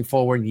stepping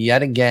forward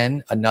yet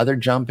again, another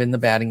jump in the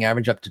batting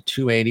average up to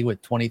 280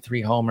 with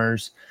 23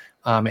 homers.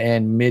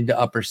 And mid to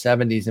upper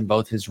 70s in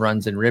both his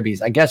runs and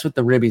ribbies. I guess with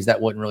the ribbies,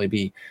 that wouldn't really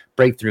be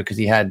breakthrough because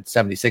he had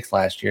 76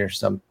 last year.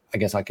 So I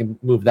guess I can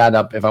move that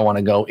up if I want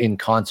to go in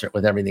concert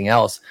with everything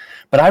else.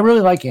 But I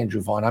really like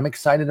Andrew Vaughn. I'm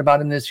excited about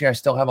him this year. I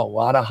still have a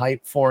lot of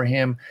hype for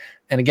him.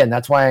 And again,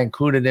 that's why I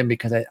included him,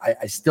 because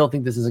I still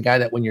think this is a guy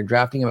that when you're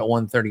drafting him at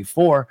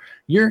 134,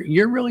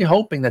 you're really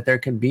hoping that there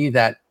can be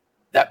that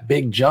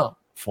big jump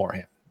for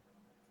him.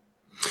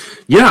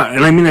 Yeah,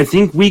 and I mean, I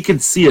think we could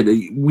see it.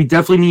 We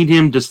definitely need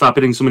him to stop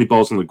hitting so many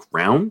balls on the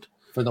ground.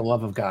 For the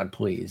love of God,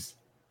 please.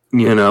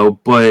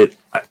 But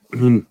I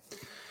mean,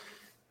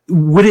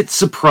 would it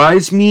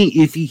surprise me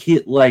if he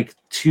hit like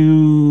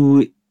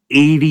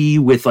 280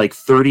 with like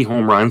 30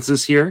 home runs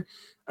this year?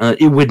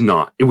 It would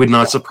not. It would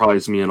not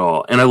surprise me at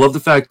all. And I love the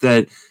fact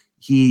that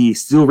he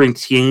still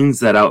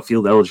retains that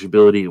outfield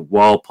eligibility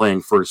while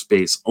playing first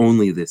base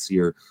only this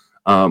year.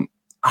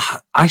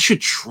 I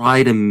should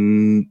try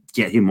to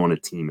get him on a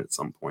team at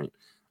some point.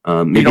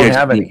 Maybe you don't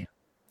have any.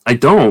 I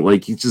don't.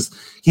 Like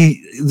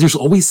there's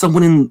always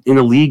someone in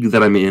a league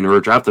that I'm in or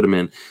a draft that I'm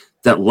in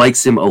that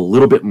likes him a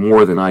little bit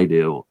more than I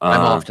do. I'm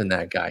often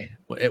that guy.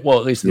 Well,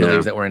 at least in the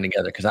leagues that we're in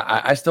together, because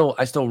I still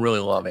really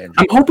love Andrew.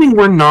 I'm hoping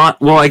we're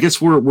not. Well, I guess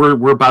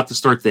we're about to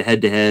start the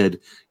head-to-head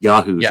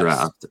Yahoo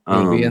draft.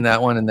 We'll be in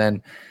that one,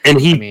 and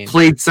he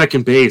played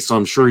second base, so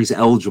I'm sure he's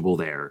eligible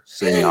there.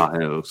 Say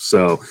Yahoo.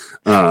 So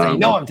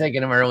I'm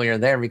taking him earlier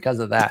there because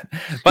of that.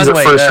 By he's a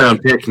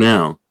first-round pick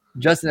now.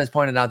 Justin has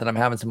pointed out that I'm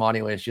having some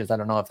audio issues. I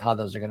don't know how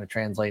those are going to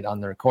translate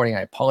on the recording.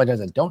 I apologize.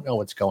 I don't know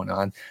what's going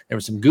on. There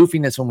was some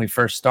goofiness when we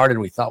first started.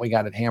 We thought we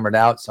got it hammered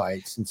out, so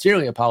I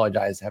sincerely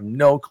apologize. I have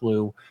no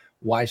clue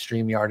why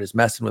StreamYard is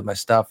messing with my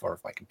stuff or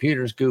if my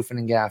computer's goofing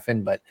and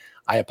gaffing, but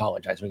I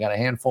apologize. We got a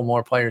handful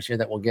more players here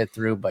that we'll get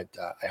through, but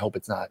I hope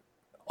it's not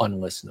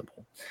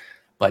unlistenable.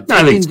 But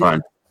I think it's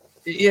fine.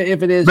 Yeah,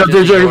 if it is, but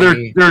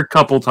there are a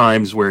couple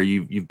times where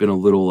you've been a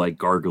little like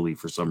gargly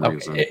for some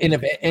reason. And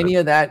if any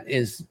of that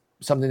is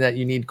something that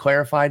you need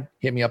clarified,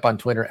 hit me up on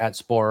Twitter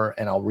 @Sporer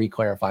and I'll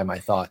re-clarify my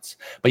thoughts.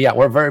 But yeah,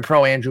 we're very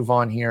pro Andrew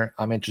Vaughn here.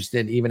 I'm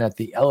interested even at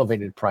the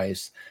elevated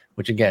price,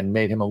 which again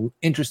made him an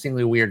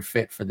interestingly weird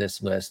fit for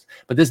this list.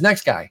 But this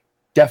next guy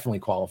definitely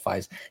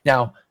qualifies.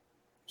 Now,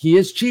 he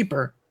is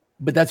cheaper,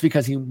 but that's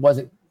because he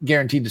wasn't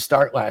guaranteed to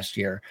start last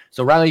year.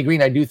 So Riley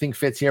Green, I do think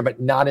fits here, but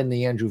not in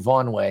the Andrew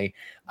Vaughn way.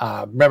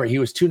 Remember, he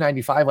was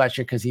 295 last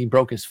year because he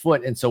broke his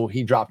foot, and so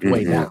he dropped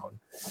way down.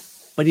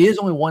 But he is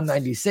only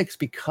 196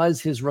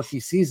 because his rookie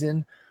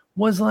season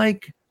was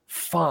like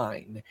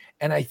fine.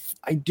 And I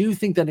do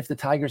think that if the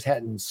Tigers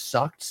hadn't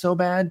sucked so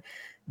bad,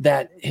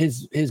 that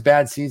his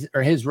bad season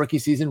or his rookie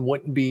season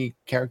wouldn't be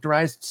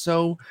characterized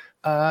so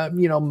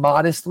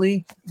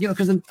modestly,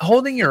 because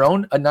holding your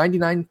own, a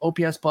 99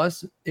 OPS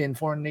plus in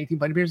 418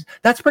 plate appearances,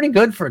 that's pretty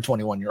good for a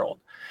 21-year-old.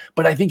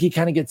 But I think he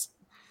kind of gets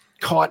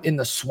caught in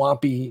the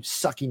swampy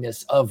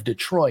suckiness of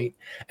Detroit.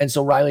 And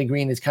so Riley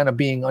Green is kind of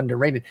being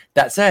underrated.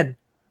 That said,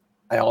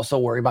 I also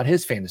worry about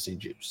his fantasy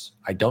juice.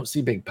 I don't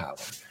see big power.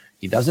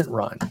 He doesn't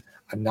run.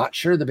 I'm not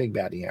sure the big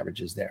batting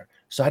average is there.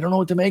 So I don't know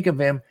what to make of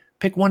him.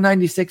 Pick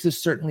 196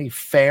 is certainly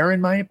fair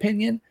in my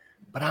opinion,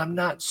 but I'm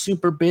not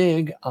super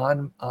big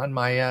on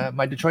my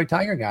my Detroit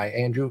Tiger guy,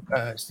 Andrew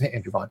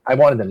Vaughn. I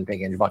wanted them to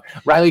pick Andrew Vaughn.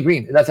 Riley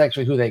Green, that's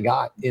actually who they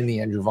got in the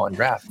Andrew Vaughn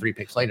draft 3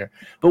 picks later.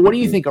 But what do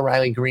you think of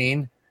Riley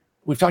Green?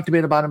 We've talked a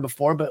bit about him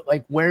before, but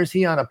like, where is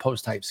he on a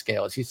post-type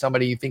scale? Is he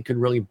somebody you think could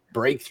really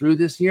break through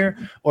this year?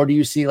 Or do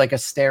you see like a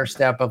stair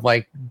step of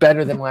like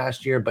better than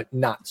last year, but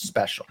not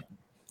special?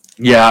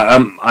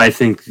 Yeah, I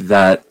think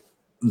that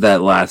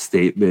last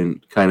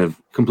statement kind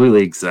of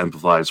completely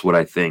exemplifies what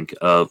I think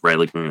of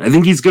Riley Green. I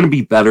think he's going to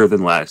be better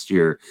than last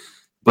year,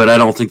 but I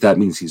don't think that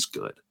means he's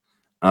good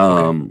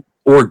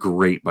or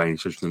great by any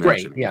stretch of the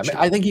imagination. Great, yeah.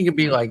 I think he could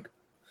be like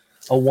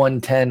a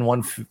 110,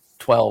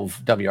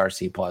 112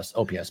 WRC plus,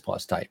 OPS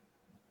plus type.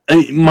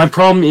 My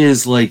problem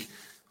is like,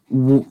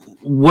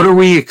 what are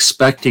we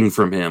expecting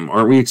from him?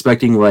 Aren't we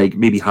expecting like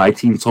maybe high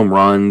teens home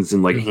runs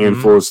and like a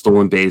handful of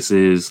stolen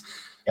bases?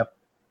 Yep.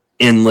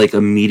 And like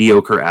a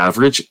mediocre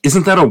average?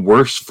 Isn't that a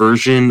worse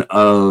version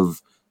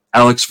of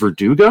Alex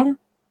Verdugo,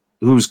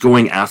 who's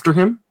going after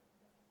him?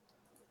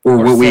 or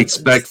what we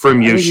expect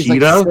from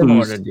Yoshida,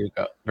 similar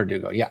to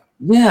Verdugo. Yeah,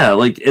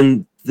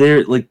 and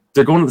they're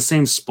going to the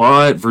same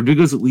spot.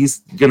 Verdugo's at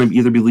least going to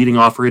either be leading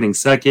off or hitting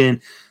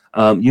second.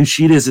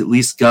 Yoshida's at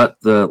least got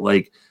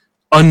the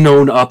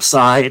unknown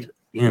upside,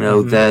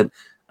 that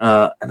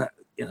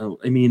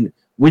I mean,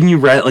 wouldn't you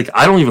rather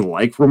I don't even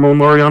like Ramon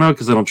Laureano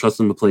because I don't trust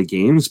him to play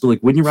games,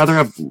 but wouldn't you rather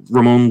have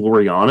Ramon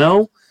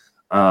Laureano?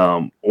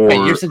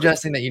 Wait, you're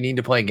suggesting that you need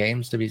to play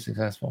games to be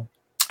successful?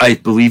 I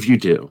believe you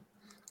do.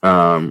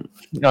 All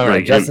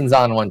right, Justin's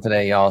on one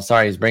today, y'all.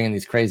 Sorry, he's bringing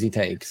these crazy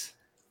takes.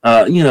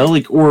 Or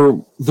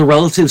the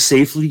relative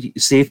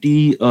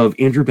safety of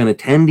Andrew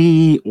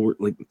Benintendi, or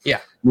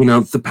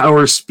the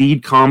power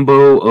speed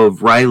combo of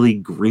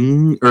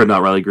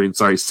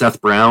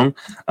Seth Brown.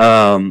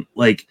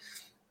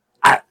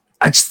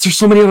 There's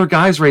so many other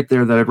guys right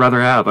there that I'd rather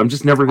have. I'm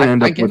just never going to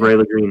end up with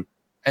Riley Green.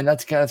 And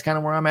that's kind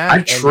of where I'm at.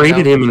 I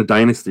traded him in a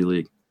dynasty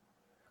league.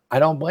 I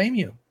don't blame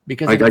you.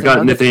 Because I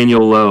got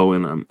Nathaniel Lowe,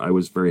 and I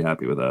was very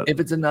happy with that. If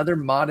it's another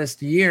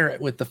modest year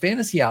with the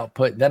fantasy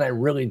output, then I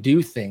really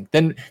do think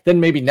then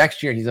maybe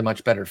next year he's a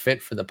much better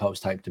fit for the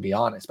post type, to be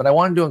honest. But I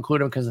wanted to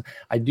include him because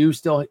I do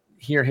still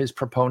hear his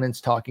proponents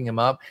talking him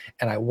up,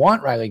 and I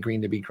want Riley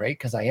Green to be great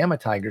because I am a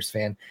Tigers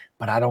fan,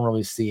 but I don't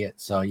really see it.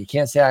 So you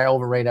can't say I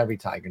overrate every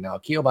Tiger. Now,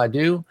 Akil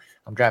Baddoo,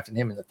 I'm drafting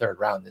him in the 3rd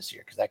round this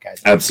year because that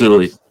guy's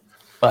absolutely. Amazing.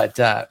 But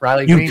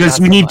Riley Green, because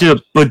we need to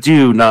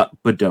do, not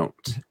but don't.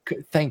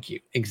 Thank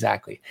you.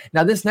 Exactly.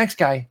 Now this next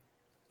guy,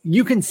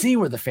 you can see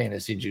where the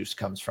fantasy juice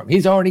comes from.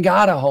 He's already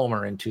got a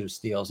homer and 2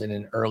 steals in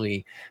an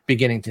early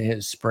beginning to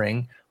his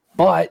spring,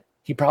 but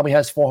he probably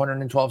has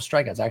 412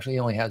 strikeouts. Actually, he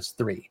only has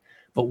 3.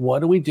 But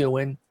what are we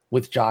doing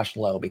with Josh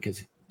Lowe?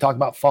 Because talk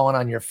about falling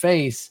on your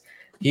face.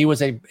 He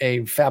was a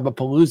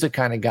Fabapalooza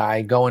kind of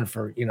guy going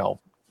for,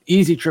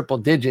 easy triple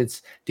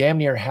digits, damn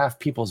near half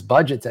people's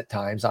budgets at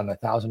times on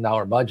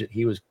 $1,000 budget.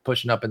 He was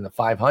pushing up in the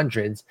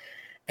 500s,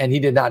 and he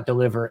did not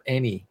deliver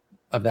any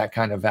of that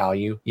kind of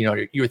value.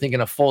 You were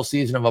thinking a full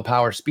season of a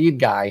power speed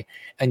guy,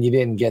 and you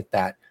didn't get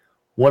that.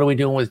 What are we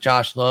doing with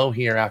Josh Lowe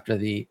here after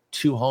the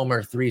 2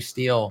 homer, 3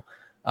 steal,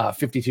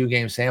 52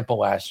 game sample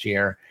last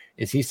year?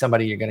 Is he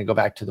somebody you're going to go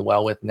back to the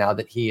well with now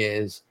that he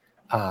is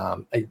a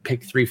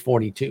pick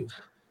 342?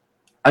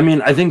 I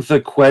mean, I think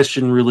the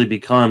question really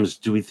becomes,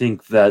 do we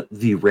think that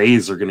the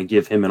Rays are going to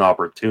give him an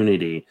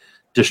opportunity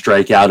to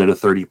strike out at a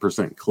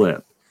 30%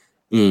 clip?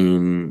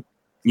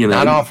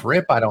 Not off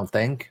rip, I don't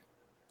think.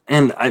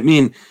 And I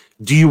mean,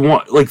 do you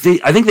want I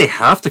think they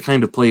have to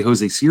kind of play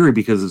Jose Siri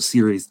because of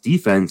Siri's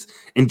defense.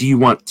 And do you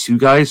want 2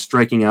 guys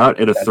striking out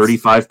at a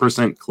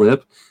 35%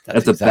 clip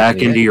at the back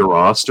end of your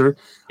roster?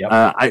 Yep.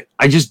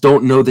 I just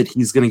don't know that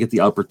he's going to get the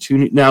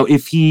opportunity. Now,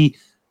 if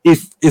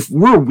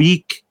we're a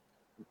week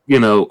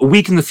in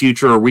the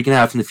future or a week and a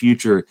half in the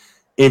future,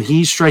 and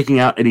he's striking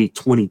out at a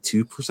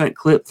 22%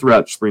 clip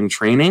throughout spring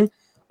training,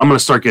 I'm going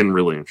to start getting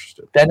really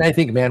interested. Then I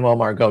think Manuel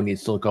Margot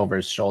needs to look over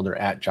his shoulder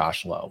at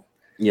Josh Lowe.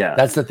 Yeah.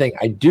 That's the thing.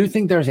 I do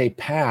think there's a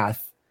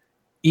path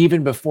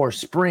even before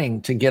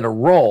spring to get a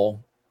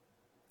role.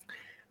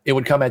 It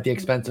would come at the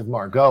expense of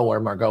Margot, where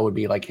Margot would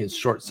be like his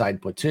short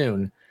side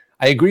platoon.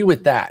 I agree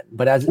with that,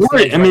 but as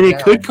it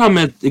could come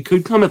at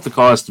the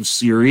cost of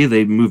Siri.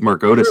 They move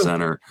Margot to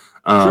center.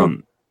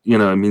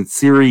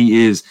 Siri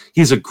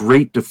he's a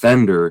great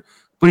defender,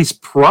 but he's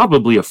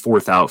probably a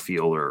 4th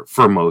outfielder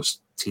for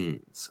most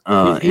teams.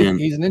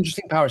 He's an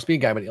interesting power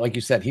speed guy, but like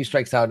you said, he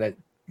strikes out at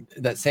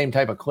that same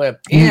type of clip,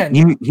 and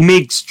he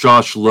makes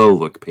Josh Lowe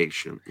look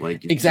patient.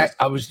 Exactly.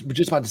 I was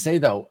just about to say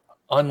though,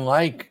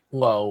 unlike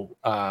Lowe,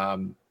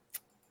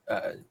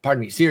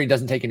 Siri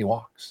doesn't take any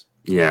walks.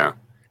 Yeah.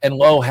 And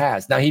Lowe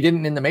has. Now, he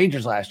didn't in the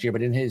majors last year,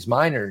 but in his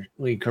minor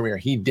league career,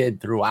 he did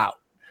throughout.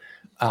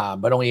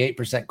 But only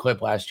 8%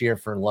 clip last year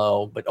for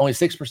Lowe, but only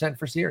 6%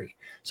 for Siri.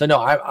 So, no,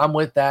 I'm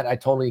with that. I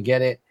totally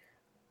get it.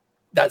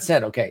 That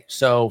said, okay,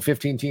 so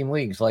 15-team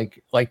leagues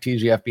like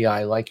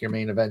TGFBI, like your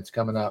main events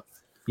coming up,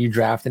 you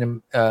drafted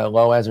him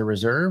Lowe as a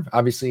reserve?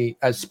 Obviously,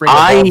 as spring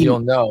evolves, you'll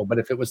know. But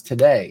if it was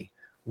today,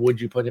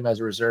 would you put him as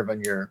a reserve on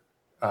your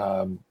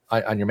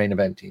main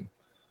event team?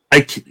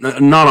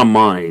 Not on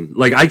mine.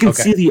 I can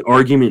see the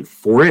argument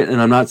for it,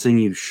 and I'm not saying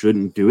you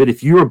shouldn't do it.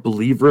 If you're a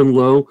believer in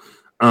Lowe,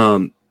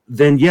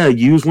 then yeah,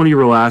 use one of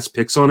your last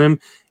picks on him.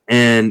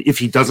 And if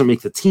he doesn't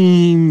make the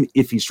team,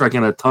 if he's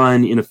striking out a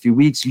ton in a few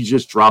weeks, you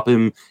just drop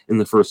him in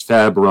the first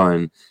Fab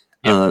run.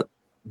 Yep.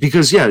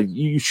 Because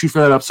you shoot for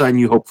that upside and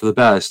you hope for the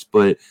best.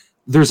 But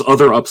there's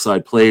other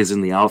upside plays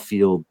in the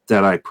outfield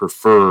that I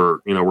prefer.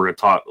 We're going to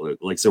talk, we're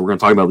going to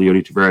talk about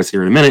Leody Taveras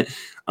here in a minute.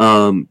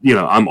 I've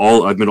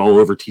been all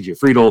over TJ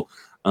Friedl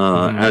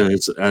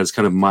as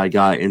kind of my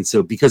guy. And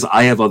so because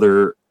I have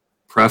other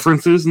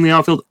preferences in the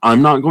outfield,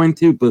 I'm not going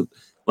to, but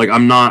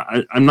I'm not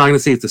going to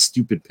say it's a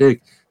stupid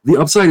pick. The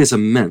upside is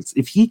immense.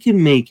 If he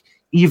can make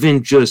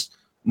even just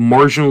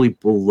marginally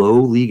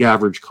below league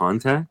average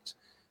contact,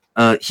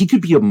 he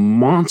could be a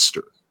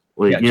monster.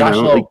 Josh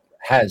Lowe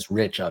has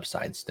rich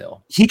upside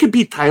still. He could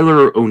be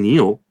Tyler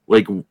O'Neill.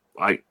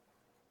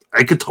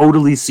 I could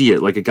totally see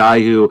it. Like a guy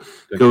who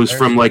goes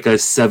from like a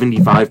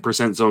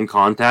 75% zone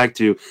contact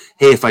to,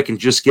 hey, if I can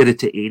just get it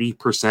to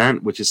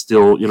 80%, which is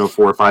still,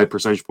 4 or 5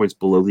 percentage points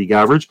below league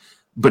average,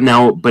 but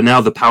now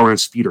the power and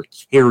speed are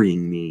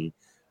carrying me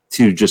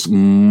to just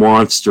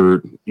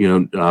monster,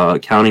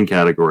 counting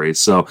categories.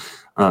 So,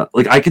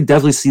 I could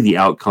definitely see the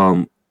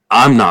outcome.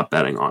 I'm not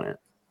betting on it.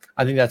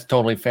 I think that's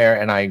totally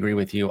fair, and I agree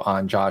with you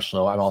on Josh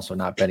Lowe. I'm also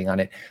not betting on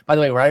it. By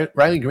the way,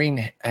 Riley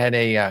Green had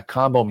a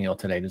combo meal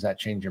today. Does that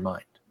change your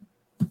mind?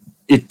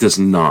 It does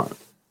not.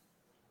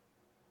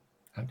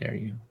 How dare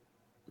you?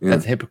 Yeah.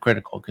 That's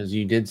hypocritical because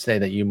you did say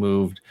that you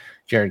moved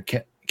Jared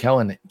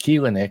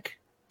Kelenic,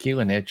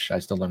 I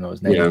still don't know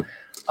his name,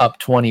 up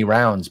 20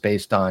 rounds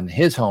based on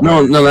his home.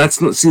 No,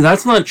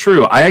 that's not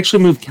true. I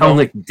actually moved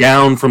Kelenic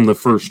down from the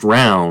first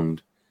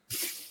round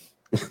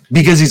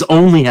because he's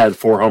only had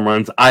 4 home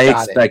runs. I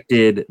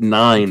expected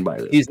 9 by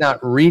this. He's not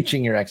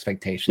reaching your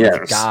expectations.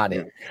 Yes. Got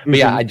it. But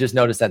yeah, I just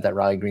noticed that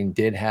Riley Green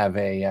did have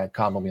a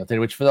combo meal today,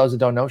 which for those that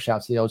don't know,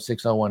 shouts to the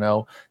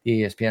 06010,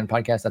 the ESPN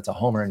podcast. That's a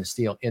homer and a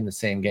steal in the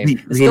same game.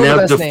 It's still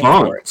the best name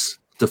for it.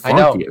 I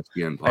know.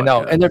 ESPN podcast. I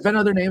know. And there've been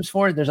other names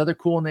for it. There's other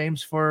cool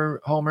names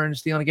for homer and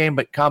steal in a game,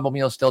 but combo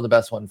meal is still the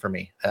best one for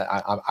me.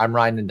 I'm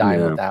riding and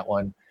dying with that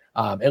one.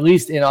 At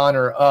least in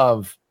honor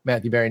of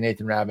Matthew Berry,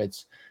 Nathan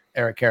Ravitz,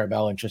 Eric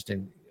Karabell, and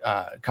Tristan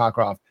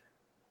Cockcroft.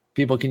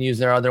 People can use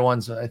their other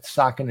ones.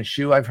 Sock and a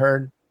shoe, I've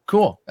heard.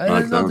 Cool.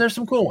 There's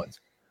some cool ones.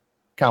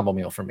 Combo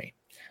meal for me.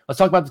 Let's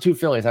talk about the 2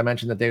 Phillies. I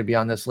mentioned that they would be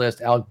on this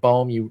list. Alec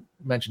Boehm, you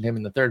mentioned him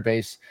in the third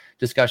base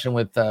discussion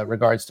with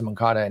regards to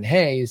Moncada and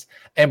Hayes,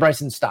 and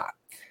Bryson Stott.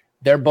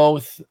 They're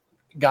both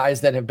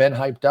guys that have been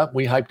hyped up.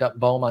 We hyped up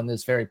Boehm on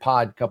this very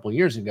pod a couple of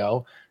years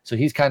ago, so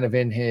he's kind of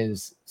in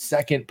his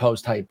second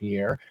post-hype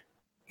year.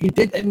 He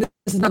did, and this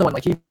is another one,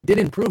 he did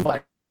improve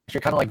last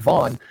year, kind of like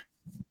Vaughn,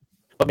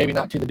 but maybe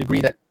not to the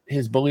degree that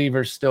his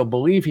believers still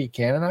believe he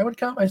can, and I would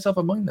count myself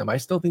among them. I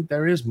still think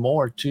there is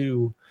more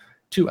to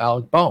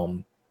Alec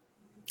Boehm.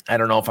 I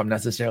don't know if I'm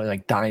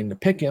necessarily dying to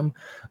pick him,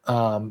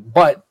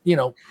 but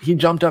he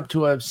jumped up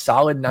to a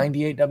solid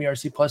 98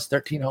 WRC plus,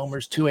 13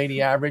 homers,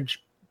 280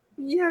 average.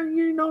 Yeah,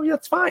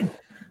 that's fine.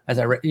 As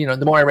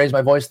the more I raise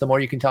my voice, the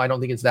more you can tell I don't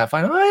think it's that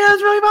fine. Oh yeah,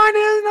 it's really fine.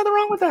 There's nothing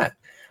wrong with that.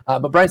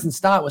 But Bryson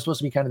Stott was supposed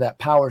to be kind of that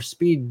power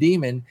speed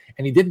demon,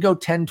 and he did go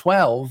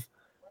 10-12,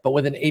 but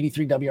with an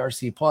 83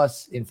 WRC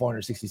plus in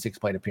 466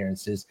 plate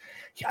appearances.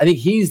 I think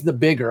he's the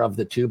bigger of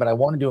the two, but I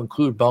wanted to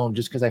include Boehm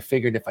just because I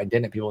figured if I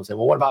didn't, people would say,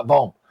 well, what about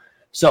Boehm?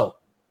 So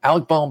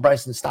Alec Boehm,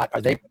 Bryson Stott,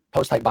 are they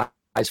post-hype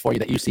buys for you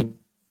that you see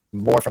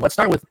more from? Let's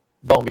start with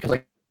Boehm because,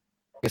 like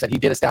I said, he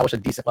did establish a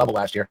decent level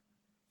last year.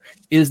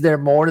 Is there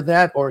more to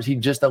that, or is he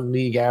just a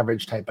league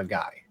average type of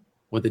guy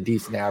with a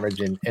decent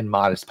average and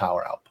modest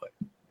power output?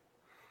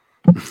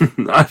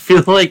 I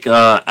feel like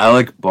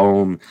Alec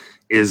Boehm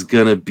is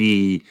going to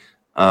be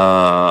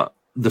the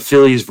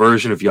Phillies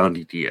version of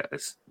Yandy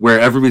Diaz, where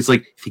everybody's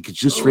like, if he could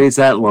just raise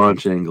that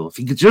launch angle, if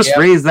he could just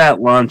raise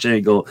that launch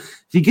angle,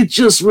 if he could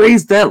just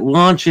raise that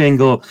launch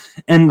angle,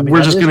 and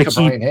we're just going to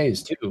keep Brian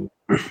Hayes too.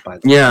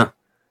 Yeah.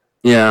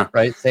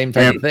 Right. Same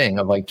type of thing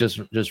of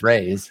just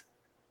raise.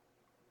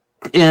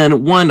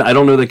 And one, I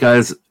don't know that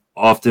guys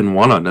often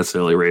want to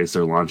necessarily raise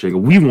their launch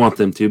angle. We want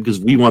them to because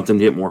we want them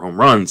to hit more home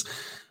runs,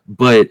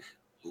 but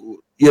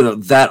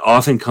that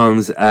often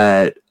comes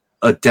at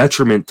a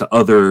detriment to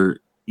other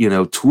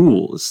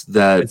tools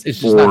that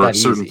it's for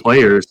certain easy.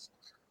 Players,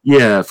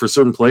 for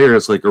certain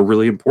players are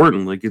really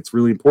important. It's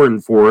really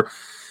important for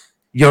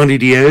Yandy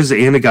Diaz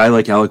and a guy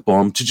like Alec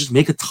Boehm to just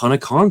make a ton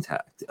of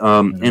contact,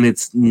 and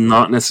it's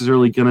not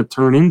necessarily going to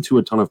turn into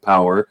a ton of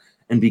power.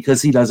 And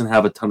because he doesn't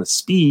have a ton of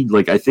speed,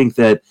 I think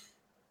that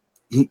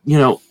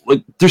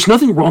there's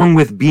nothing wrong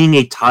with being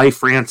a Ty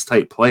France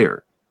type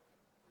player,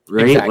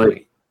 right?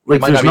 Exactly. It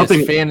might there's not be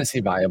nothing fantasy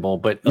viable,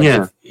 but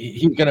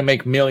he's going to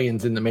make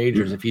millions in the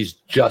majors if he's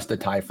just a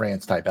Ty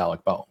France type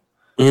Alec Boehm.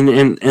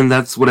 And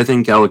that's what I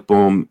think Alec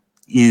Boehm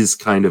is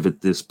kind of at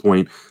this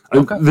point.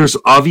 Okay. There's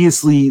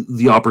obviously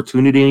the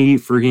opportunity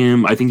for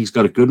him. I think he's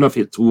got a good enough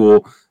hit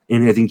tool,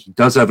 and I think he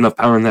does have enough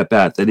power in that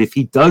bat that if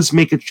he does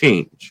make a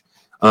change,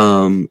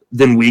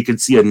 then we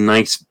could see a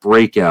nice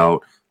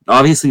breakout.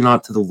 Obviously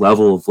not to the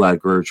level of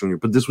Vlad Guerrero Jr.,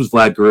 but this was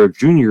Vlad Guerrero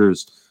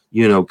Jr.'s,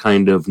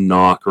 kind of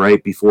knock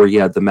right before he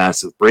had the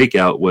massive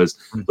breakout was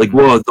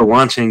well, the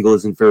launch angle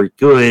isn't very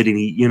good. And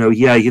he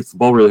hits the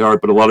ball really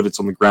hard, but a lot of it's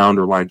on the ground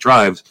or line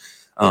drives.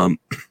 And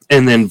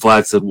then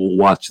Vlad said, well,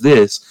 watch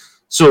this.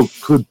 So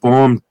could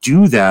Boehm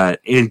do that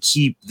and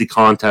keep the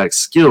contact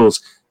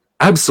skills?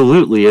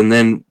 Absolutely. And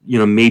then,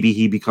 maybe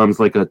he becomes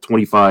like a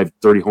 25,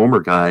 30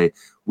 homer guy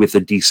with a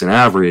decent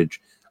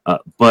average.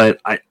 But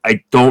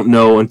I don't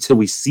know until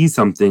we see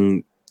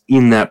something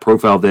in that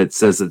profile that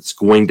says it's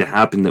going to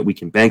happen that we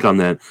can bank on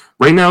that.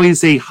 Right now,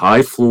 he's a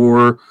high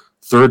floor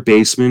third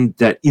baseman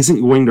that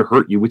isn't going to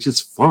hurt you, which is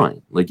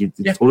fine.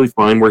 It's totally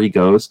fine where he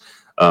goes.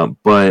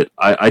 But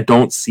I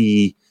don't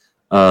see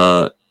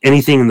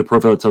anything in the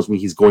profile that tells me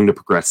he's going to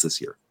progress this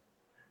year.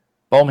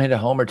 Boehm hit a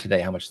homer today.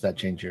 How much does that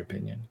change your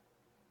opinion?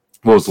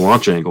 What was the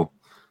launch angle?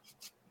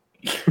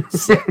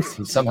 6.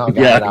 He somehow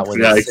got it out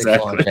with a 6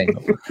 long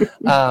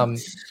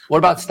change. What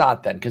about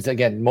Stott then? Because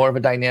again, more of a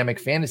dynamic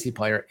fantasy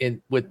player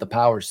with the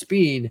power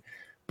speed,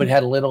 but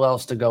had a little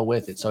else to go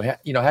with it. So had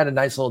a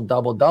nice little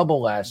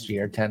double last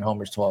year, 10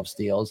 homers, 12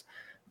 steals,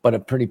 but a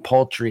pretty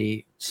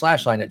paltry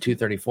slash line at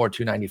 234,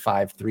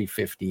 295,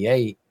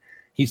 358.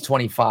 He's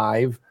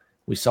 25.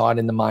 We saw it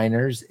in the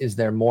minors. Is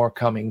there more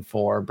coming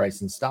for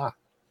Bryson Stott?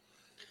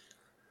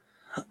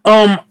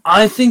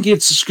 I think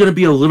it's going to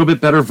be a little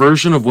bit better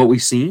version of what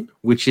we've seen,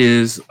 which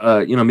is,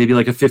 maybe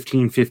like a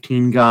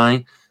 15-15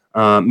 guy.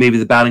 Maybe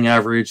the batting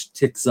average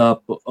ticks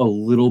up a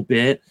little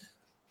bit.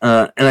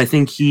 And I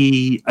think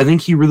he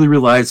really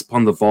relies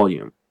upon the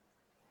volume.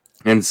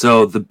 And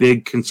so the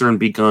big concern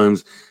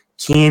becomes,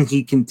 can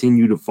he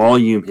continue to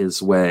volume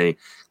his way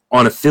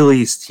on a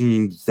Phillies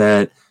team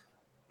that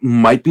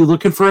might be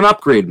looking for an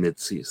upgrade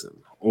midseason?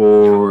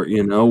 Or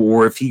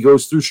if he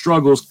goes through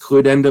struggles,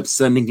 could end up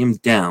sending him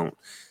down.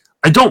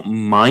 I don't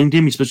mind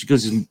him, especially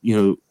because he's,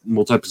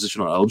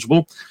 multi-positional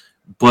eligible,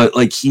 but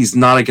like, he's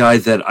not a guy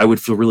that I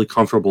would feel really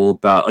comfortable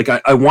about. Like,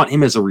 I want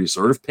him as a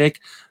reserve pick,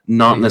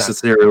 not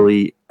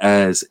necessarily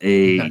as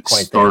a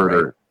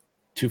starter.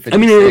 Right? I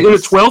mean, in a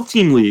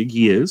 12-team league,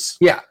 he is.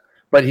 Yeah,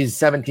 but he's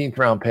 17th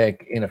round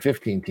pick in a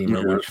 15-team,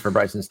 which for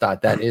Bryson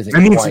Stott, that isn't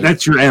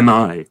that's your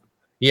MI.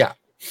 Yeah.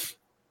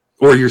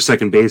 Or your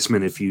second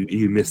baseman if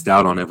you missed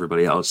out on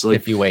everybody else. So, like,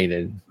 if you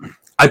waited.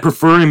 I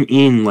prefer him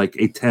in like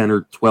a 10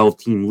 or 12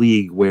 team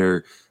league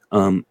where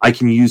I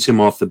can use him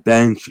off the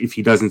bench. If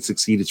he doesn't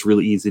succeed, it's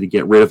really easy to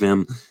get rid of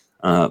him.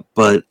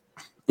 But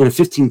in a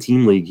 15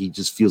 team league, he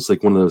just feels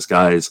like one of those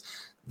guys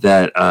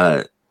that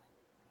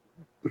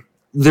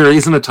there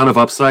isn't a ton of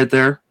upside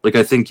there. Like,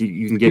 I think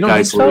you can get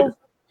guys. So?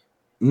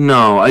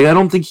 No, I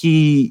don't think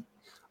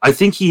I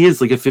think he is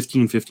like a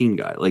 15-15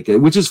 guy, like,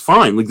 which is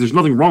fine. Like, there's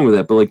nothing wrong with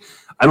that. But like,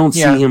 I don't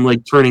see him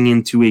like turning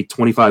into a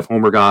 25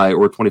 homer guy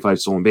or a 25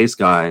 stolen base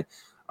guy.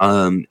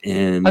 And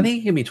I think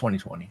he can be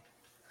 2020,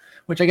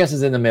 which I guess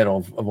is in the middle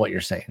of what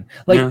you're saying.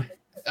 Like,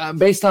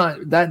 based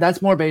on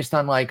that's more based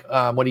on like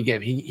what he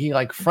gave. He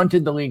like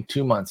fronted the league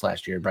 2 months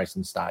last year.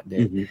 Bryson Stott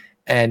did,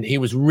 and he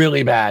was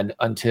really bad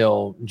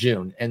until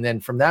June. And then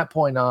from that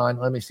point on,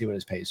 let me see what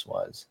his pace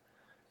was.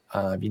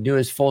 If you do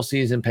his full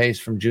season pace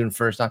from June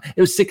 1st on,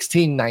 it was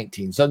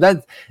 16-19. So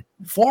that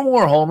 4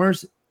 more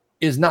homers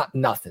is not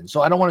nothing.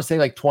 So I don't want to say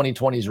like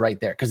 2020 is right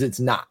there, because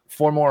it's not.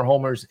 4 more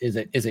homers is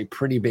a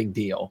pretty big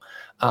deal.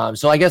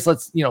 So I guess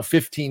let's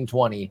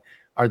 15-20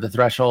 are the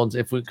thresholds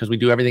because we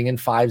do everything in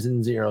 5s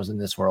and 0s in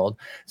this world.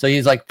 So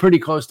he's like pretty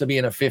close to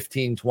being a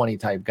 15-20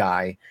 type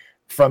guy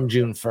from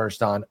June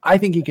 1st on. I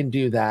think he can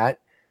do that.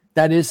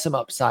 That is some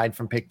upside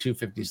from pick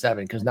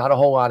 257, because not a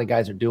whole lot of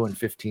guys are doing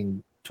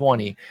 15-20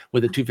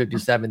 with a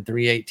 257,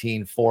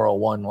 318,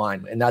 401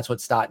 line. And that's what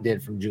Stott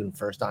did from June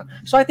 1st on.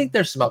 So I think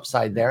there's some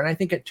upside there. And I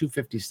think at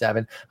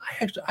 257,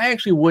 I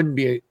actually wouldn't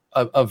be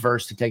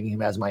averse to taking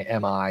him as my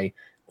MI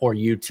or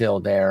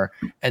util there.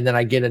 And then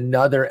I get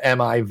another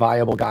MI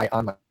viable guy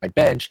on my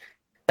bench.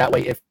 That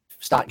way, if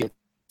Stott gets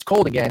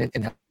cold again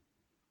and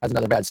has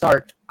another bad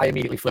start, I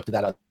immediately flip to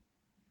that other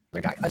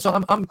guy.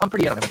 So I'm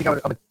pretty in on him. I think I'm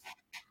going to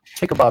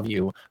tick above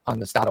you on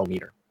the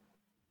Stotto-meter.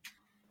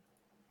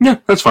 Yeah,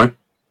 that's fine.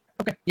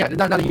 Okay, yeah,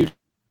 not a huge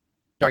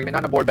argument,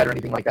 not a board bet or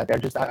anything like that. There,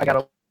 just I got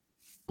a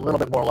little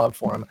bit more love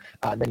for him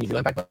than you do.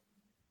 In fact, let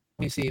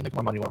me see, look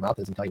more money where my mouth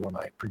is, and tell you where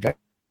my projection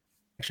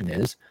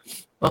is.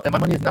 Well, and my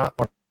money is not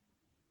where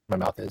my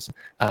mouth is.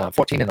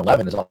 14 and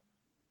 11 is all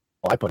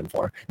I put him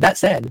for. That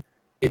said,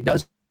 it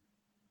does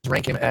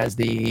rank him as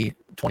the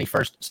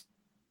 21st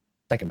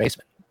second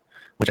baseman,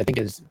 which I think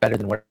is better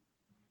than where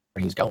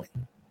he's going.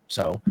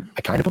 So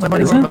I kind of put my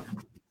money where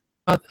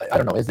I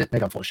don't know. Is it?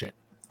 Maybe I'm full of shit.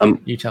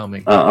 You tell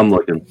me. I'm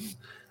looking.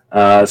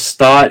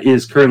 Stott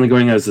is currently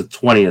going as the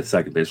 20th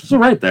second baseman. So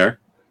right there.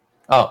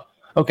 Oh,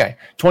 okay.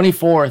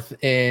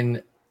 24th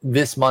in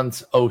this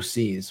month's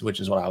OCs,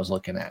 which is what I was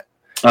looking at.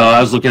 I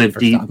was looking at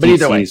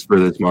DCs for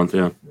this month,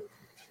 yeah.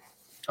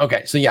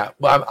 Okay, so yeah,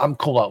 well, I'm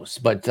close,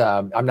 but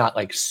I'm not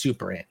like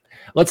super in.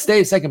 Let's stay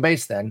at second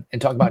base then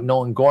and talk about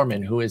Nolan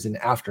Gorman, who is an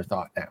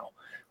afterthought now.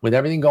 With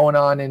everything going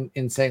on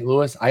in St.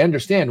 Louis, I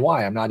understand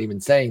why. I'm not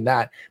even saying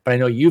that, but I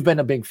know you've been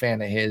a big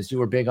fan of his. You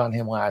were big on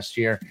him last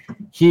year.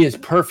 He is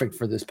perfect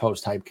for this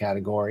post-hype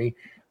category.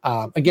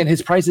 Again,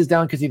 his price is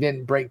down because he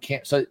didn't break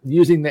camp. So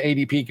using the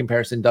ADP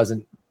comparison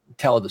doesn't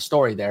tell the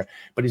story there,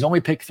 but he's only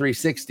picked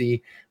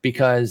 360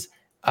 because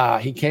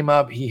he came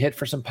up, he hit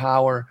for some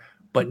power,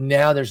 but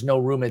now there's no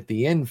room at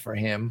the end for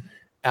him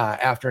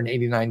after an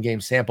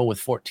 89-game sample with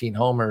 14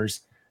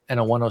 homers and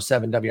a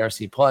 107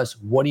 WRC plus.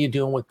 What are you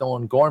doing with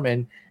Nolan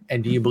Gorman?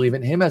 And do you believe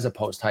in him as a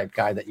post-hype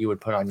guy that you would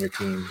put on your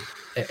team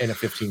in a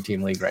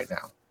 15-team league right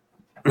now?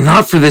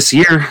 Not for this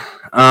year.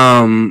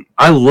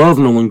 I love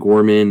Nolan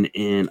Gorman,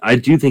 and I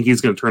do think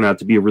he's going to turn out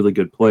to be a really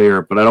good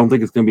player, but I don't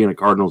think it's going to be in a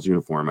Cardinals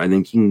uniform. I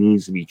think he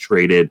needs to be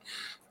traded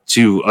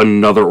to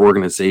another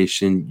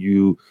organization.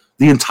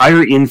 The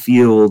entire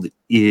infield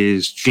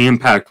is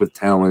jam-packed with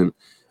talent.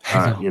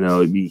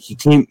 He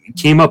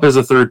came up as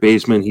a third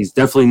baseman. He's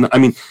definitely not, I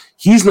mean,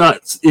 he's not.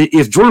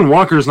 If Jordan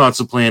Walker's not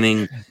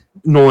supplanting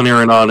Nolan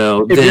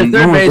Arenado, then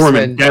Nolan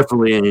Gorman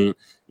definitely ain't.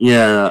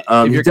 Yeah.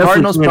 If your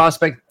Cardinals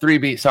prospect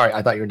 3B, sorry,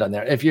 I thought you were done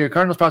there. If your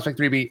Cardinals prospect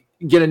 3B,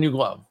 get a new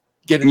glove.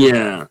 Get a new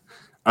glove.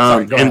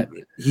 Sorry, go ahead.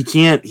 He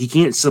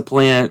can't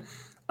supplant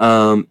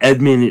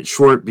Edman at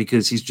short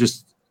because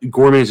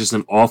Gorman is just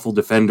an awful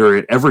defender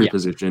at every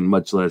position,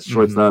 much less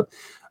shortstop.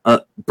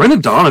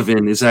 Brendan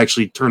Donovan is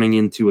actually turning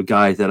into a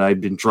guy that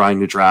I've been trying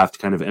to draft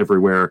kind of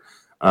everywhere.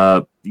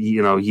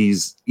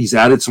 He's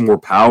added some more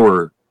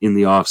power in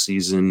the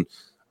offseason.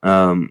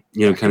 Kind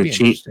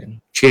of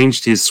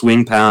changed his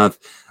swing path,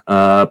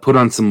 put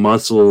on some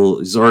muscle.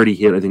 He's already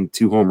hit, I think,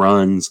 2 home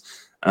runs.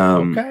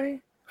 Okay.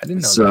 I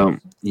didn't know so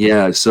that.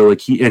 Yeah, so like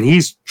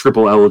he's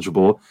triple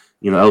eligible,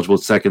 eligible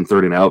second,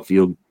 third, and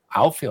outfield.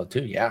 Outfield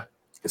too, yeah.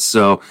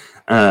 So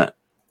I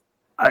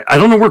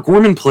don't know where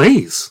Gorman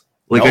plays.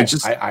 Like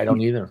I don't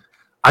either.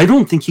 I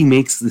don't think he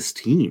makes this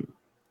team.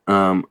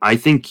 I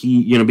think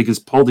he, because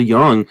Paul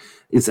DeJong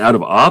is out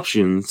of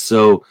options.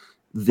 So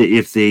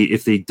if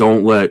they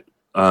don't let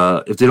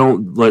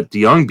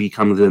DeJong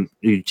become the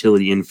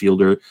utility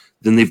infielder,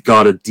 then they've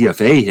got to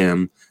DFA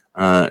him.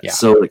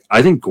 So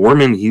I think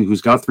Gorman,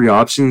 who's got 3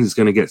 options, is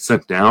going to get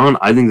sent down.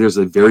 I think there's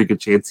a very good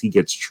chance he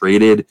gets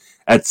traded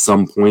at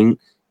some point.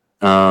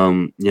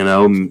 Because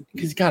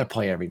he's got to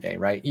play every day,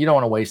 right? You don't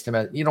want to waste him.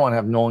 You don't want to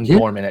have Nolan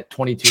Gorman at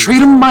 22.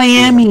 Trade him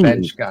Miami.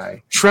 Bench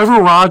guy.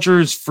 Trevor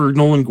Rogers for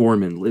Nolan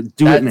Gorman.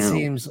 Do it now. That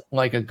seems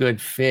like a good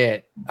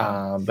fit.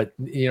 But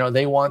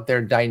they want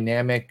their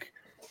dynamic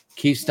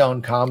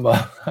Keystone combo.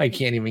 I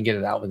can't even get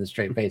it out with a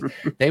straight face.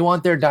 They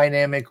want their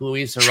dynamic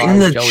Luis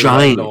Arraez, Joey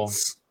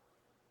Giants.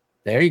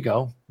 There you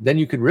go. Then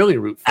you could really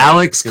root for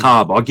Alex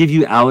Cobb. I'll give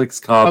you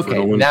Alex Cobb for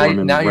Nolan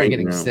Gorman. Now you're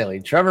getting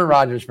silly. Trevor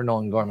Rogers for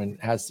Nolan Gorman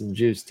has some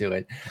juice to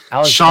it.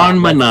 Sean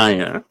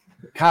Manaea.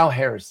 Kyle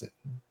Harrison.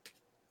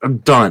 I'm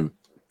done.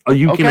 Oh,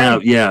 you can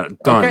have, done.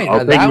 Okay,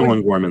 I'll take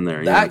Nolan Gorman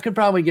there. That could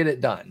probably get it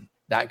done.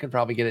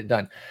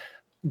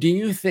 Do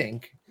you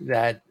think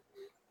that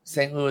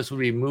St. Louis would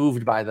be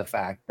moved by the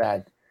fact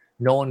that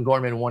Nolan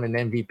Gorman won an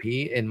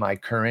MVP in my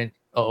current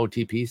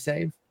OOTP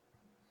save?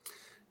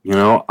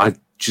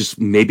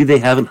 Maybe they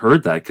haven't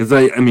heard that because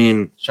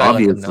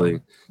obviously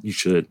you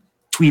should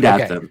tweet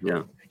at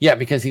them. Yeah,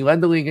 because he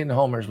led the league in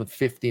homers with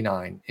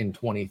 59 in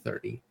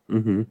 2030.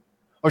 Mm-hmm.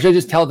 Or should I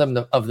just tell them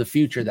of the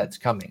future that's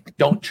coming?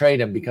 Don't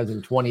trade him because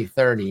in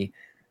 2030,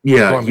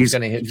 Gorman's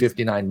going to hit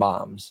 59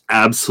 bombs.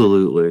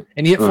 Absolutely.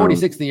 And he hit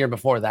 46 the year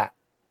before that.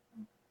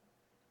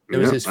 It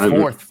was his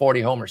 4th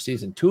 40 homer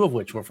season, 2 of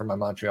which were for my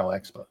Montreal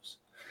Expos.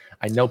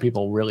 I know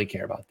people really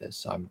care about this,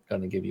 so I'm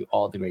going to give you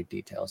all the great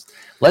details.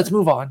 Let's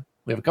move on.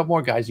 We have a couple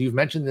more guys. You've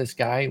mentioned this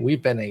guy.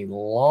 We've been a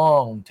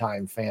long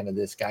time fan of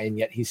this guy, and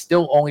yet he's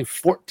still only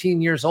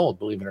 14 years old,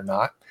 believe it or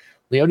not.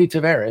 Leody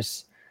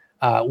Taveras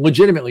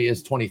legitimately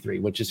is 23,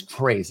 which is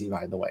crazy,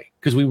 by the way,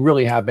 because we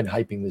really have been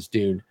hyping this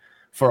dude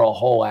for a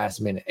whole ass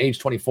minute. Age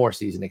 24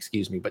 season,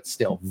 but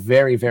still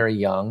very, very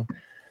young.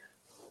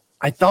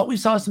 I thought we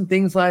saw some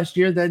things last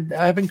year that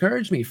have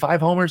encouraged me. 5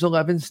 homers,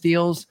 11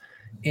 steals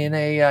in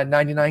a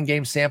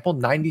 99-game sample,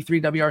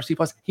 93 WRC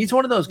plus. He's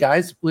one of those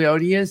guys,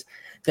 Leody is,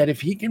 that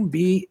if he can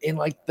be in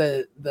like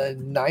the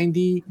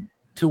 90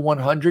 to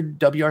 100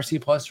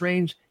 WRC plus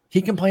range, he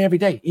can play every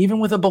day, even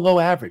with a below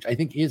average. I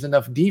think he has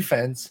enough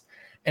defense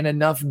and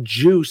enough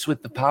juice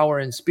with the power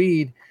and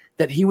speed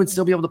that he would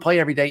still be able to play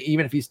every day,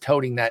 even if he's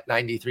toting that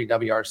 93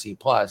 WRC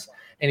plus.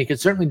 And he could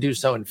certainly do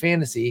so in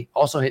fantasy.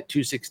 Also hit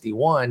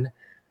 261.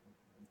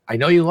 I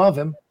know you love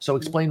him, so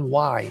explain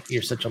why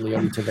you're such a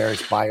Leody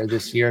Taveras buyer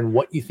this year and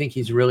what you think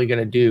he's really going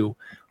to do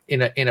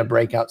in a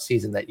breakout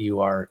season that you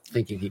are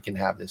thinking he can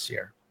have this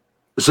year.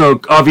 So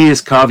obvious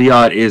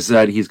caveat is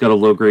that he's got a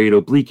low grade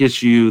oblique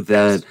issue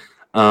that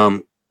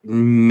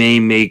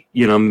may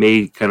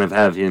kind of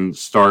have him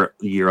start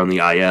the year on the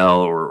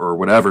IL or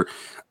whatever.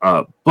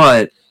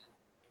 But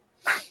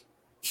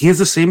he has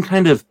the same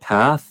kind of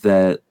path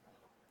that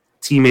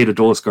teammate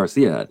Adolis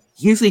Garcia had.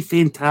 He is a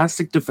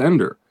fantastic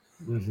defender.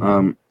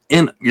 Mm-hmm.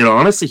 And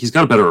honestly, he's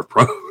got a better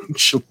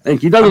approach. Like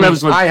he doesn't have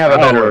as much. I have power.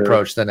 A better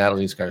approach than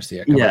Adolis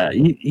Garcia.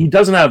 He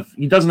doesn't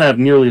have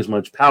nearly as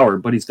much power,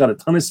 but he's got a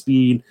ton of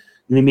speed.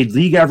 And he made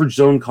league average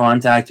zone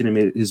contact in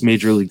his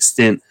major league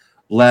stint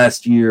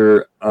last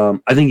year.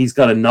 I think he's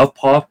got enough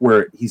pop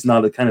where he's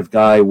not the kind of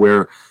guy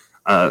where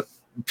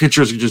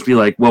pitchers would just be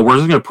like, "Well, we're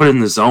just going to put it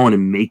in the zone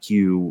and make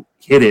you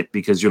hit it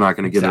because you're not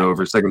going to get it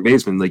over second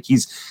baseman." Like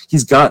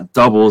he's got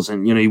doubles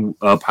and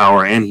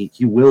power, and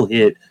he will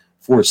hit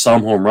for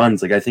some home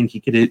runs. Like I think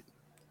he could hit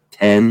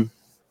 10,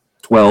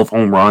 12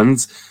 home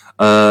runs.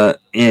 But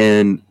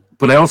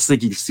I also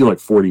think he could steal like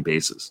 40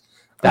 bases.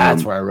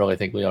 That's where I really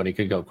think Leody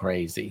could go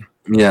crazy.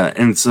 Yeah.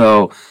 And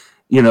so,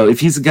 if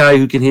he's a guy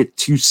who can hit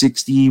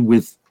 260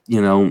 with,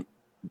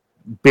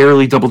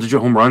 barely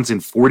double-digit home runs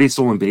and 40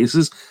 stolen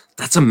bases,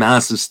 that's a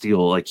massive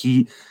steal. Like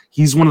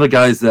he's one of the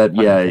guys that,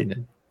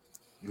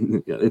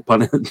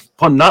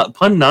 pun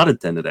not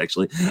intended,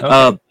 actually.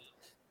 Okay.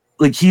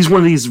 like he's one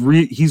of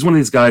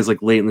these guys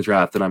like late in the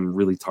draft that I'm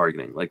really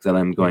targeting, like that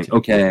I'm going,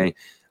 okay,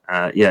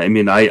 yeah. I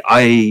mean,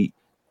 I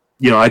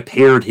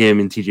paired him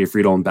and TJ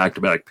Friedel in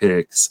back-to-back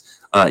picks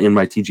in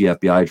my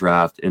TGFBI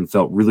draft and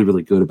felt really,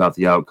 really good about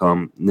the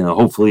outcome.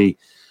 Hopefully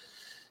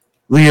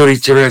Leody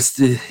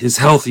Taveras is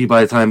healthy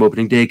by the time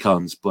opening day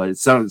comes, but it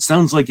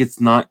sounds like it's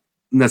not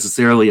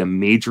necessarily a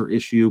major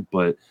issue,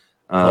 but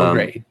low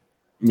grade.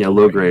 Yeah,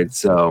 low grade.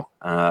 So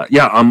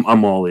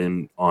I'm all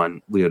in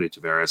on Leody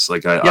Taveras.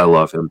 Like I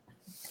love him.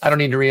 I don't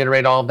need to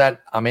reiterate all of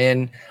that. I'm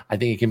in. I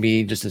think it can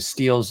be just a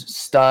steals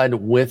stud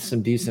with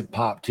some decent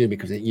pop too,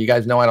 because you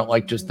guys know I don't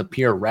like just the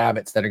pure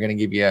rabbits that are going to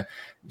give you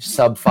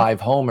sub 5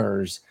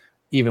 homers,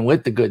 even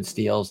with the good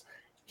steals.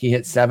 He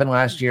hit 7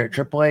 last year at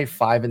AAA,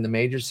 5 in the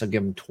majors, so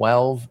give him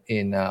 12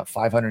 in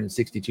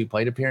 562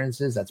 plate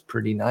appearances. That's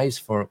pretty nice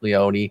for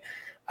Leody.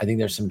 I think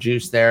there's some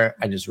juice there.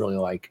 I just really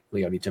like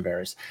Leody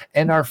Taveras.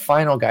 And our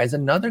final guy is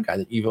another guy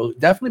that you've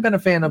definitely been a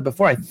fan of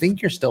before. I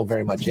think you're still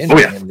very much into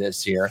him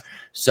this year.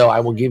 So I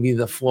will give you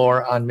the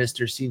floor on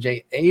Mr.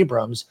 CJ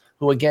Abrams,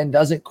 who again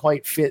doesn't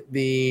quite fit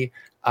the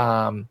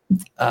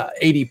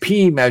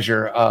ADP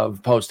measure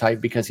of post hype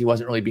because he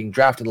wasn't really being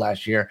drafted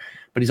last year,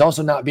 but he's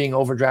also not being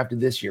overdrafted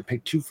this year.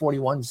 Pick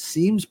 241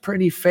 seems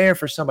pretty fair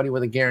for somebody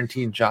with a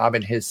guaranteed job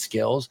and his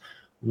skills.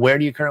 Where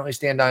do you currently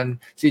stand on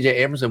CJ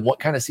Abrams, and what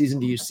kind of season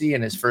do you see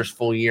in his first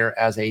full year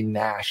as a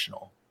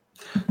national?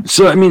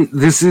 So, I mean,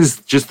 this is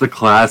just the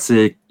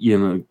classic,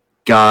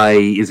 guy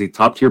is a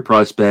top tier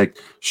prospect,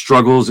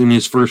 struggles in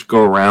his first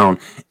go around,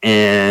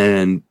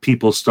 and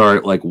people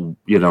start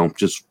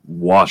just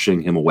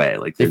washing him away.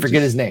 Like they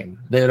forget his name.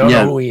 They don't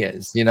know who he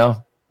is,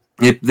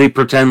 They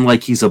pretend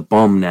like he's a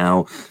bum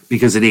now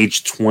because at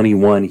age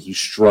 21, he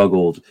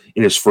struggled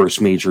in his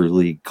first major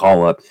league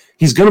call-up.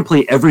 He's going to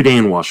play every day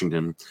in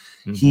Washington.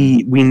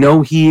 Mm-hmm. We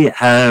know he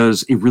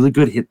has a really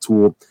good hit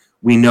tool.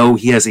 We know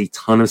he has a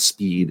ton of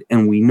speed,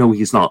 and we know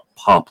he's not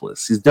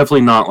popless. He's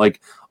definitely not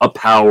like a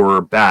power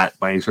bat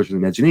by any stretch of the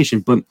imagination,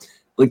 but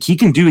like he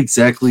can do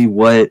exactly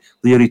what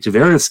Leody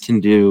Taveras can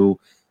do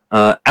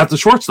at the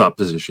shortstop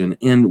position.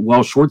 And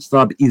while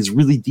shortstop is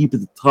really deep at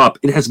the top,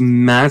 it has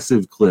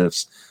massive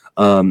cliffs.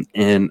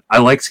 And I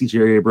like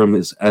CJ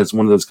Abrams as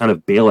one of those kind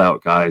of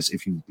bailout guys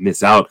if you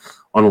miss out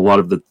on a lot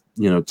of the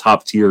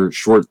top tier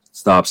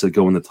shortstops that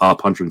go in the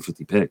top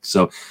 150 picks.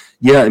 So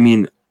yeah, I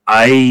mean,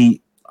 I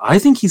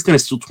think he's going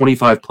to steal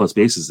 25 plus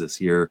bases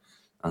this year,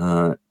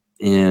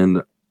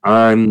 and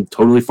I'm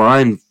totally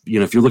fine.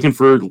 If you're looking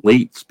for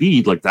late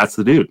speed, like that's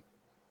the dude.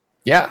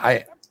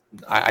 Yeah,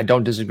 I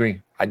don't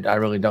disagree. I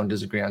really don't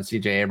disagree on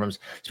CJ Abrams,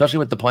 especially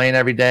with the playing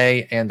every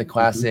day and the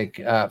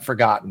classic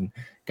forgotten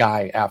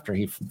guy after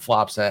he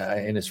flops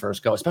in his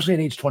first go, especially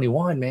at age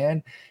 21,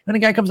 man. When a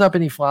guy comes up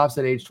and he flops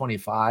at age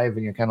 25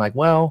 and you're kind of like,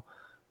 well,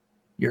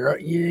 you're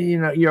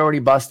already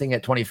busting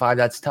at 25.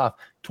 That's tough.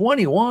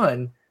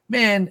 21,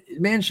 man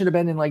should have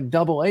been in like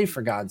AA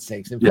for God's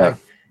sakes. In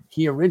fact,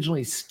 he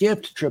originally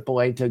skipped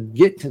AAA to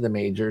get to the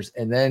majors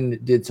and then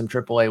did some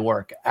AAA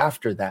work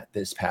after that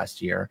this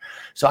past year.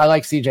 So I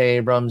like CJ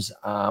Abrams.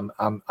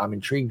 I'm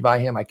intrigued by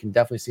him. I can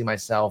definitely see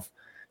myself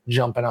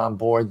jumping on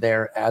board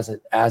there as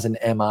an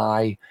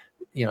MI,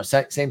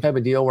 same type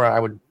of deal where I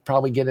would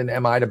probably get an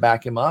MI to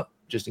back him up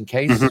just in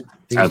case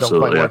things don't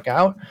quite work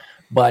out.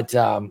 But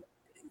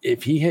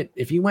if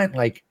he went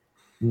like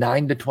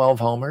 9 to 12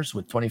 homers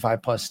with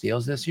 25 plus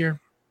steals this year,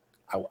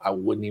 I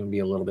wouldn't even be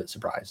a little bit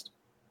surprised.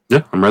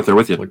 Yeah, I'm right there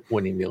with you.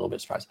 Wouldn't even be a little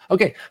bit surprised.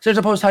 Okay, so there's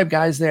a post-hype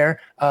guys there.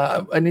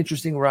 An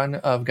interesting run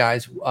of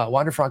guys.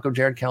 Wander Franco,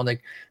 Jared Kelenic,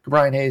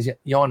 Brian Hayes,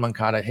 Yohan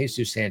Moncada,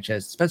 Jesus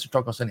Sanchez, Spencer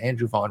Torkelson,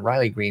 Andrew Vaughn,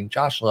 Riley Green,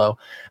 Josh Lowe,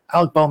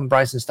 Alec Bowman,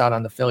 Bryson Stott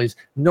on the Phillies,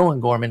 Nolan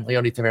Gorman,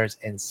 Leody Taveras,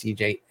 and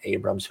CJ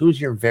Abrams.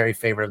 Who's your very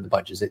favorite of the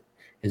bunch? Is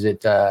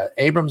it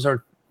Abrams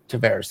or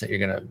Taveras that you're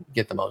going to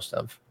get the most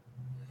of?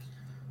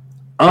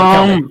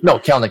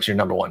 Kelenic's your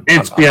number one.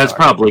 It's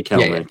probably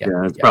Kelenic.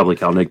 It's probably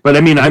Kelenic. But I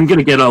mean, I'm going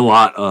to get a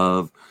lot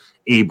of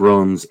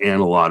Abrams and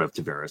a lot of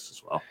Taveras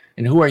as well.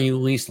 And who are you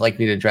least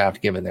likely to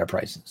draft given their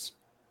prices?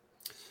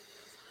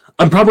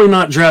 I'm probably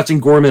not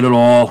drafting Gorman at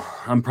all.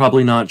 I'm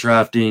probably not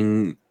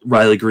drafting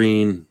Riley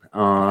Green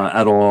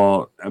at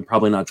all. I'm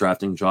probably not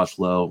drafting Josh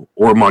Lowe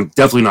or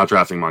definitely not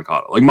drafting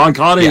Moncada. Like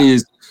Moncada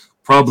is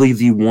probably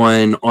the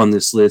one on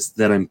this list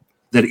that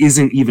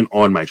isn't even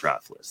on my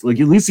draft list. Like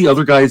at least the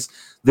other guys,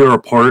 they're a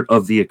part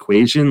of the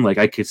equation. Like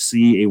I could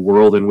see a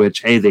world in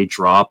which, hey, they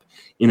drop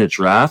in a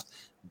draft.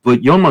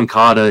 But Yohan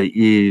Moncada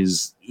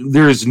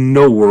there is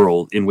no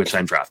world in which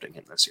I'm drafting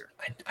him this year,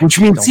 which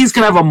means he's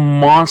going to have a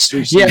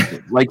monster season. Yeah.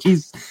 Like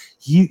he's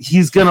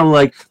going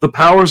to the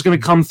power's going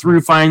to come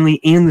through finally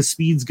and the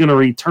speed's going to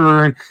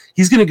return.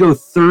 He's going to go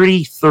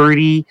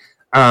 30-30,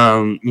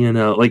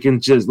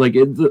 and just like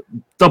the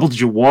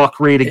double-digit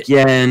walk rate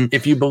again.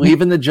 If you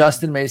believe in the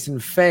Justin Mason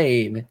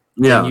fade,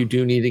 then you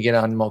do need to get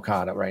on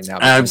Moncada right now.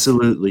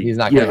 Absolutely. He's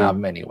not going to have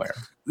him anywhere.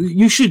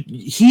 You should.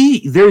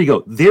 There you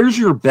go. There's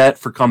your bet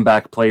for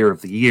comeback player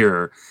of the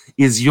year.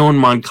 Is Yohan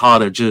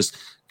Moncada. Just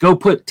go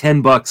put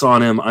 $10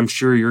 on him. I'm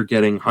sure you're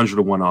getting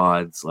 100-1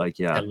 odds. Like,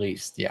 yeah, at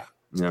least, yeah.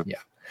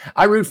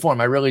 I root for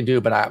him. I really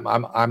do. But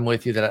I'm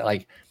with you that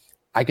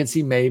I can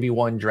see maybe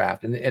one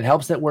draft, and it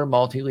helps that we're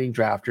multi-league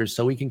drafters,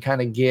 so we can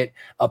kind of get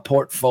a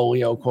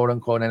portfolio, quote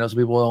unquote. I know some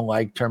people don't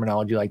like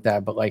terminology like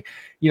that, but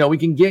we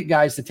can get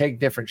guys to take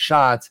different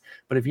shots.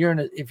 But if you're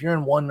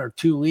in one or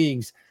two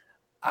leagues,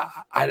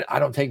 I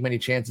don't take many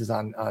chances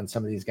on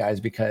some of these guys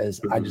because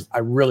I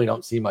really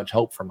don't see much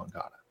hope for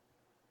Moncada.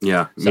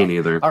 Yeah, me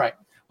neither. All right.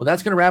 Well,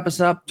 that's going to wrap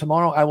us up.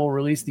 Tomorrow, I will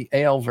release the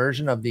AL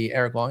version of the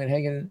Eric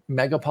Longenhagen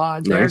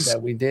Megapod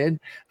that we did.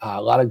 A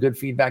lot of good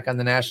feedback on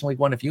the National League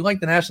one. If you like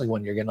the National League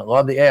one, you're going to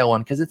love the AL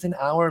one because it's an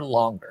hour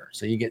longer.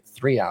 So you get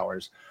 3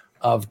 hours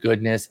of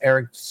goodness.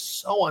 Eric's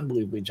so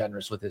unbelievably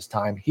generous with his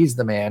time. He's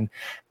the man.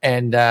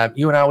 And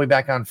you and I will be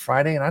back on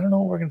Friday, and I don't know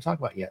what we're going to talk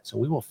about yet. So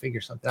we will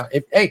figure something out.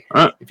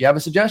 If you have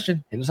a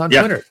suggestion, hit us on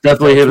Twitter.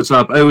 Definitely hit us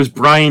up. It was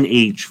Brian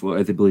H.,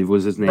 I believe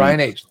was his name. Brian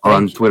H.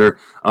 on Twitter.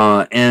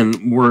 And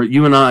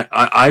you and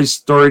I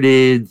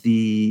started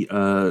the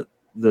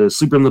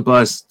Sleeper in the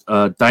Bus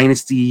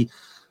Dynasty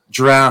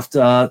draft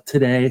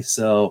today.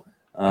 So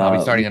I'll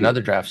be starting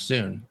another draft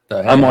soon.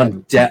 I'm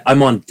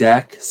on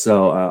deck.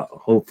 So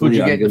hopefully, who'd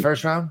you get in the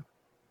first round?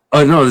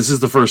 Oh no, this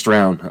is the first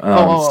round.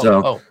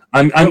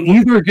 I'm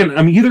either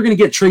gonna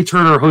get Trey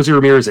Turner or Jose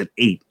Ramirez at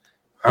 8.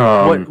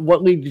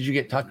 What league did you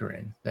get Tucker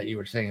in that you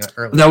were saying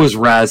earlier? That was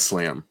Raz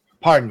Slam.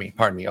 Pardon me.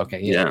 Okay,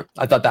 yeah.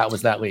 I thought that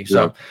was that league.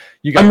 So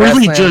you got. I'm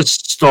really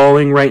just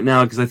stalling right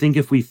now because I think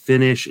if we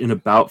finish in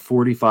about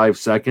 45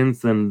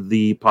 seconds, then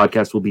the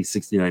podcast will be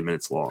 69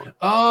 minutes long.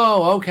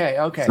 Oh, okay.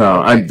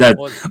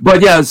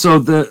 So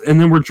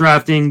then we're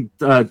drafting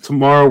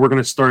tomorrow. We're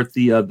going to start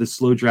the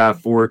slow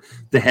draft for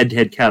the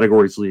head-to-head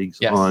categories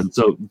leagues on.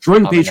 So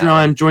join the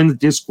Patreon, join the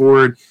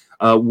Discord.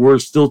 We're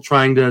still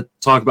trying to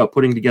talk about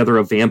putting together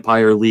a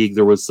vampire league.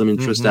 There was some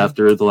interest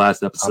after the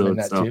last episode.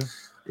 Too.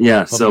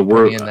 Yeah, so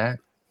we're in that.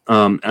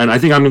 And I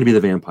think I'm going to be the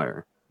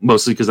vampire,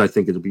 mostly because I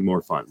think it'll be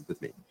more fun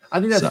with me. I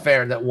think that's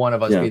fair that one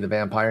of us be the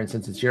vampire, and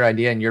since it's your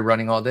idea and you're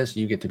running all this,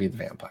 you get to be the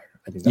vampire.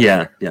 I think that's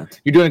fair.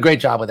 You're doing a great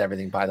job with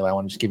everything, by the way. I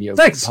want to just give you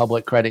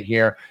public credit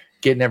here,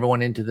 getting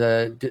everyone into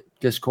the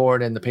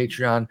Discord and the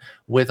Patreon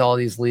with all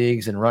these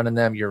leagues and running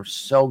them. You're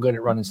so good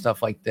at running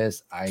stuff like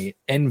this. I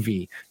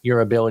envy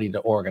your ability to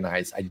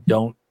organize. I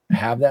don't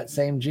have that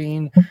same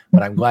gene,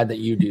 but I'm glad that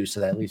you do, so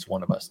that at least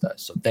one of us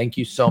does. So thank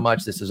you so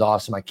much. This is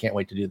awesome. I can't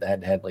wait to do the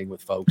head-to-head league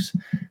with folks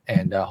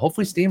and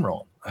hopefully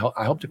steamroll.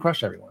 I hope to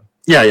crush everyone.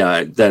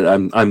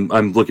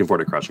 I'm looking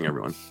forward to crushing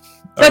everyone.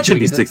 That should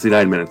be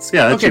 69 minutes.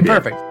 Yeah. Okay,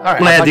 perfect. All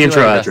right. We'll add the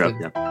intro outro.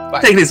 Yeah.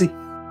 Bye. Take it easy.